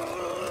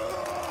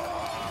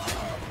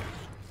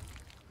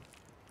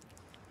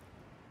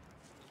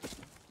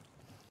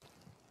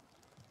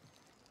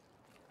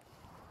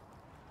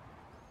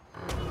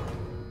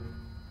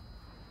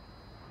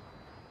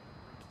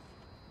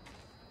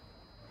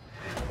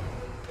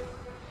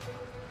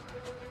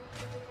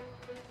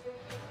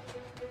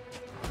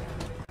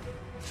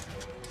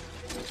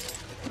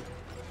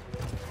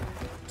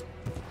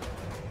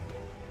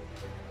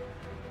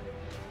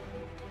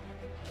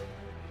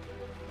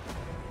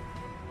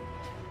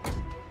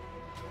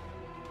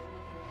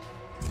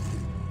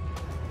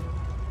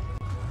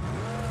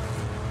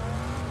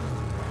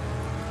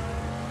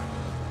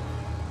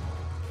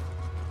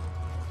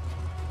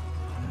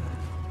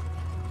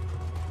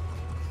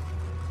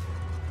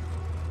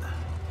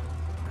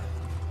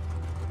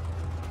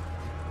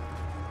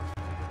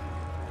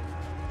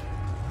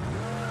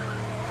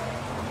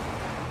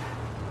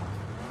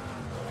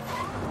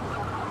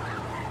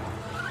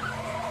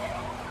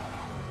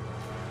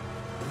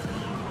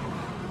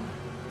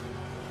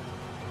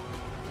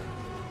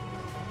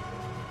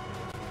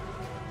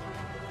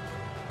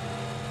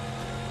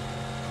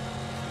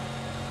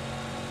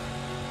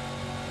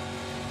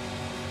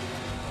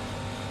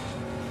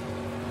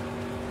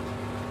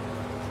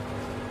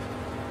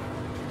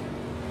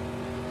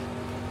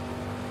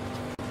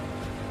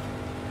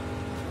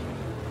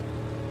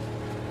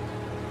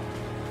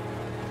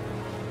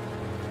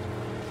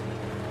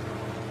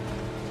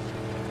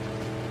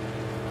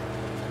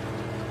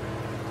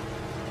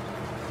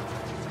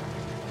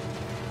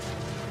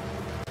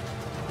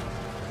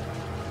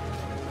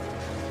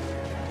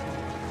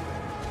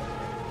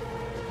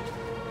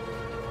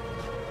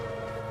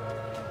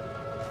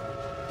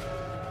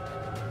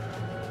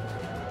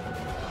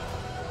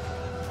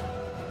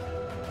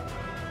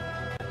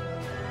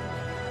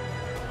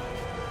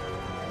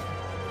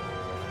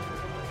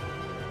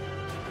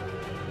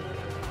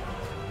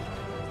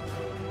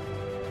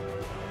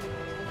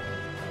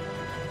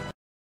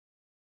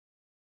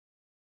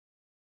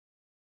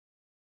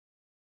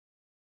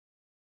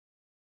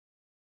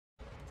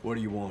 What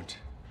do you want?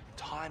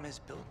 Time is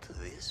built to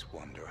this,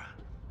 Wanderer.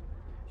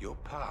 Your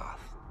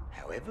path,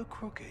 however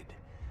crooked,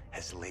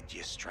 has led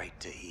you straight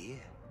to here.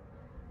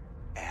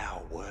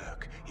 Our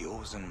work,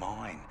 yours and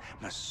mine,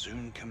 must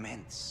soon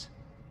commence.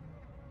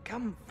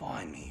 Come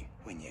find me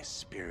when your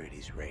spirit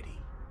is ready.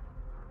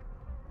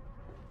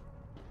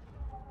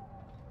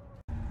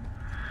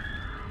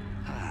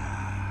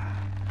 Ah,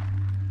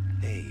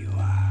 there you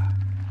are.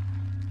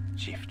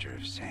 Shifter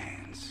of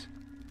sands,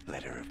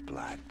 letter of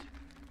blood,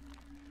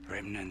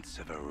 remnants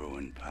of a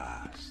ruined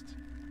past.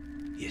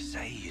 You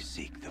say you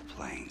seek the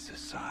plains of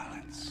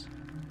silence,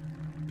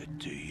 but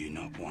do you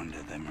not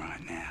wander them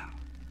right now?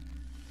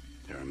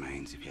 The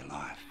remains of your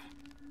life,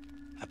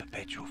 a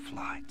perpetual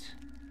flight,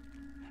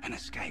 an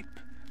escape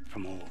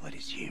from all that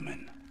is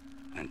human,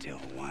 until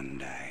one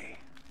day,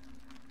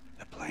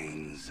 the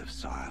plains of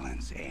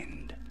silence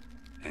end,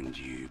 and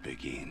you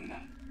begin.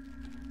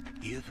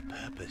 You have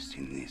a purpose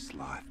in this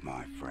life,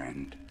 my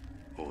friend,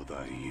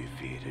 although you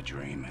fear to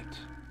dream it.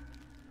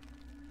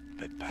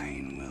 But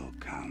pain will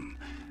come,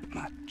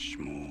 much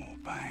more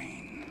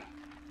pain,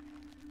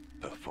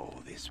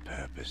 before this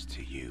purpose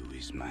to you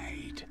is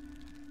made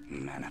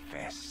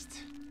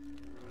manifest.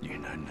 You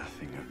know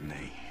nothing of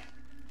me.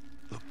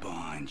 Look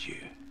behind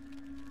you,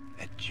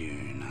 at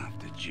dune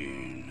after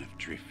dune of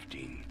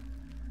drifting,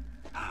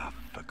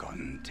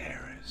 half-forgotten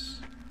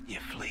terrors. You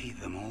flee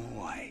them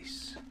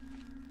always,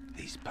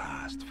 these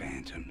past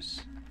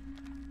phantoms,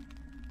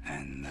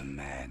 and the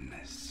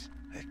madness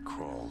that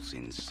crawls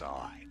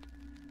inside.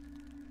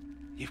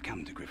 You've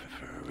come to Griffa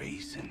for a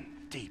reason,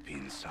 deep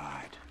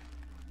inside.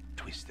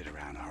 Twisted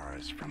around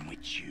horrors from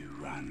which you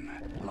run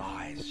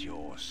lies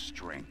your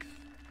strength.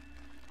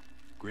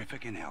 Griffa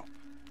can help.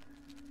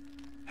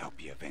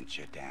 Help you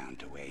venture down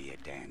to where you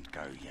daren't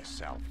go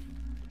yourself.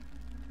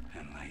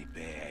 And lay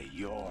bare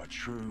your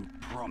true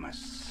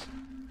promise.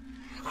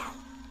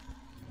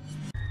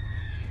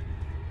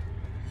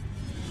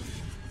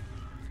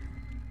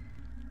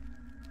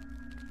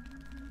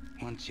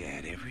 Once you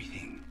had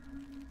everything.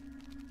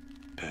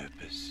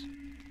 Purpose,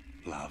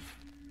 love,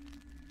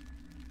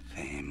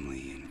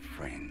 family and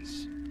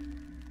friends.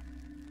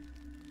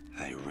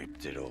 They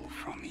ripped it all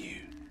from you.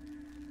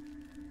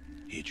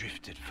 You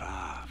drifted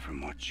far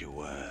from what you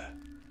were.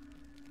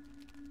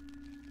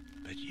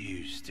 But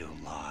you still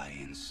lie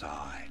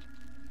inside,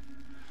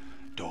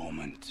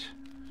 dormant,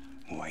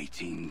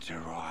 waiting to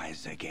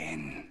rise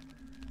again.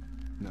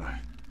 No.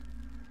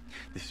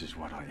 This is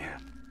what I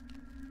am.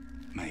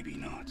 Maybe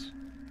not.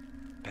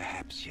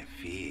 Perhaps you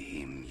fear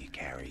him you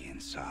carry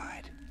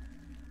inside.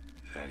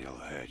 That he'll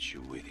hurt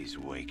you with his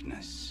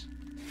weakness.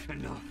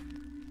 Enough.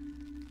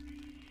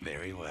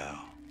 Very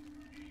well.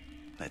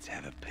 Let's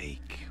have a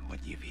peek what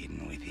you've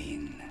hidden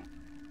within.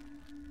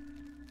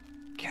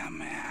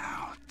 Come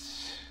out.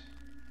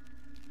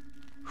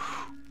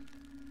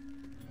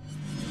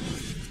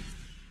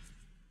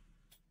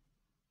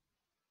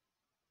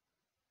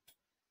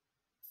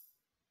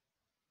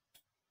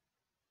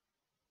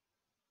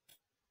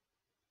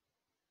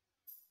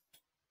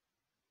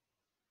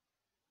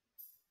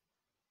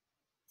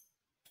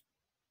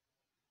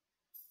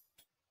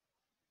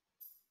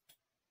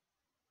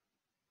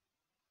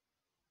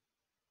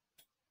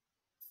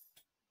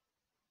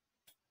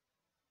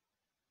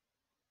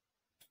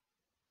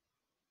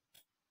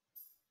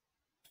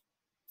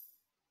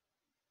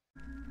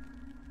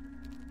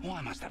 Why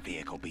must a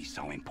vehicle be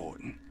so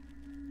important?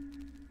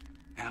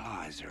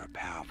 Allies are a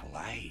powerful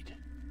aid.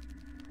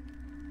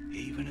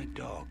 Even a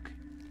dog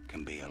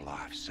can be a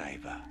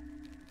lifesaver.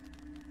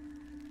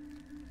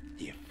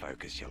 You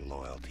focus your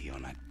loyalty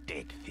on a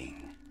dead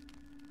thing.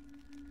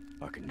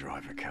 I can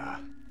drive a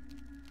car.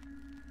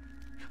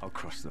 I'll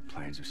cross the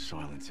plains of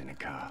silence in a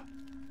car.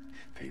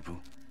 People,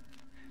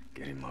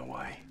 get in my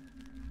way.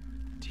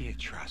 Do you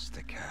trust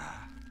a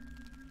car?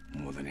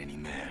 More than any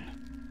man.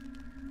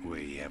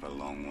 We have a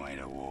long way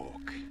to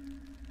walk.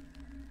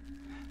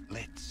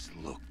 Let's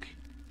look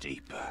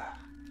deeper.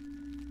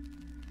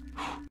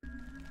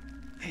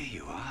 There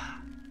you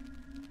are.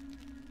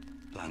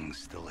 Lungs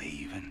still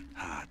heaving,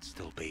 heart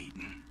still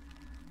beating.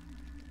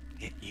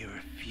 Yet you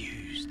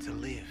refuse to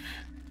live.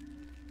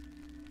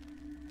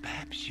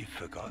 Perhaps you've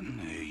forgotten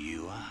who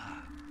you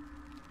are.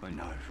 I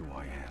know who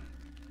I am.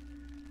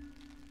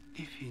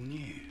 If you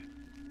knew,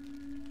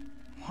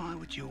 why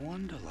would you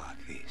wander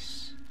like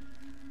this?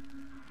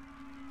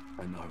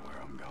 I know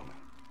where I'm going.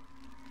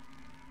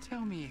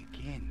 Tell me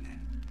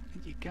again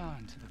that you're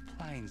going to the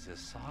plains of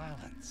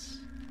silence.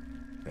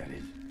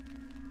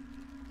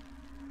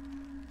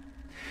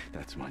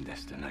 That's my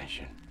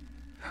destination.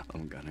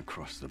 I'm gonna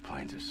cross the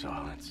plains of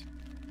silence.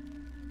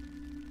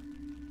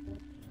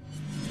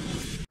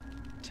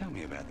 Tell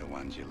me about the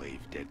ones you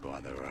leave dead by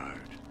the road.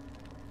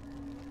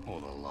 All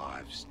the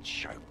lives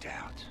choked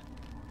out.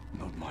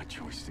 Not my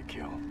choice to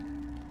kill.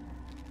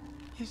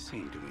 You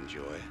seem to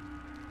enjoy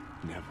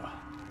it. Never.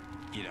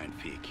 You don't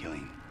fear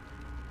killing,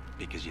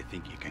 because you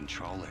think you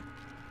control it.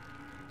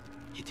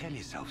 You tell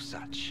yourself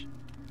such.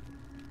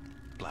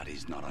 Blood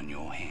is not on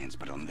your hands,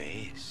 but on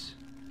theirs.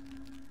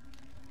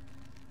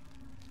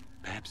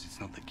 Perhaps it's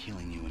not the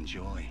killing you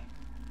enjoy,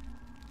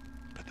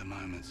 but the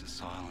moments of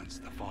silence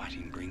the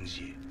fighting brings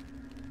you.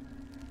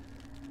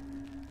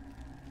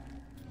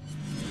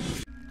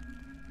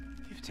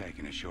 You've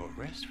taken a short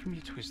rest from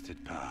your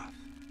twisted path.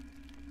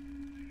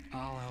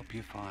 I'll help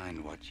you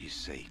find what you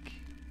seek.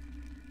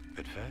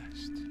 But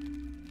first,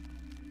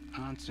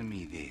 answer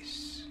me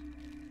this.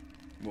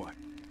 What?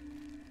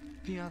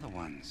 The other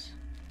ones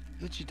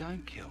that you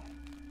don't kill.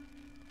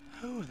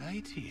 Who are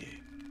they to you?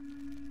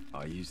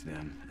 I use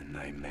them and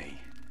they me.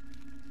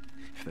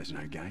 If there's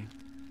no gain,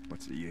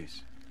 what's the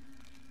use?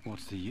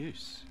 What's the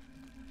use?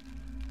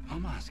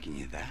 I'm asking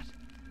you that.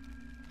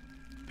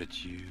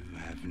 But you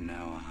have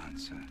no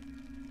answer.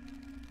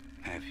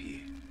 Have you?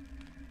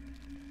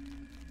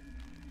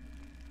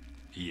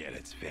 Yet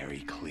it's very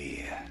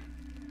clear.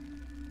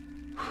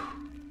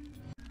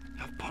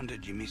 I've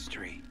pondered your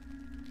mystery.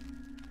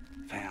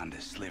 Found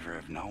a sliver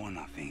of knowing,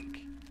 I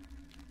think.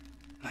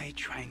 They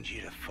trained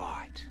you to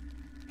fight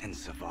and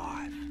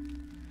survive.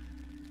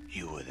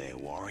 You were their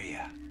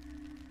warrior.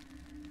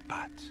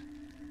 But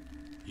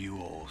you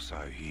were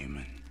also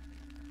human.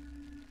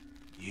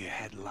 You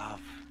had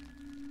love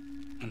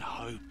and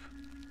hope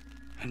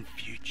and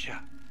future.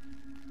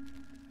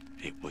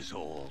 It was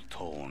all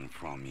torn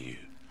from you.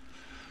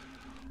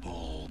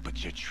 All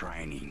but your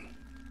training.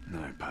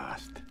 No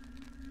past.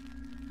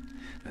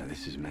 No,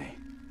 this is me.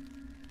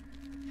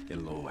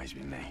 It'll always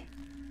be me.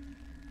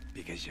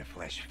 Because your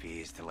flesh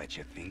fears to let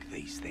you think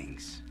these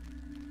things.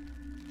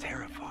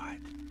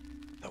 Terrified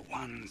that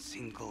one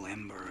single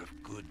ember of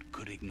good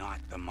could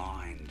ignite the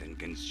mind and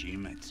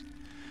consume it.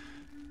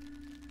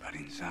 But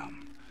in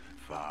some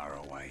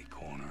faraway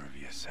corner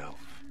of yourself,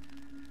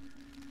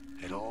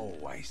 it'll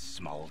always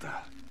smolder.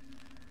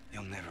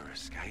 You'll never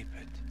escape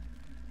it.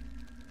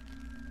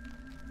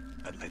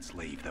 But let's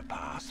leave the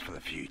past for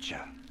the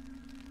future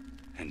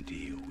and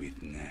deal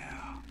with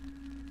now.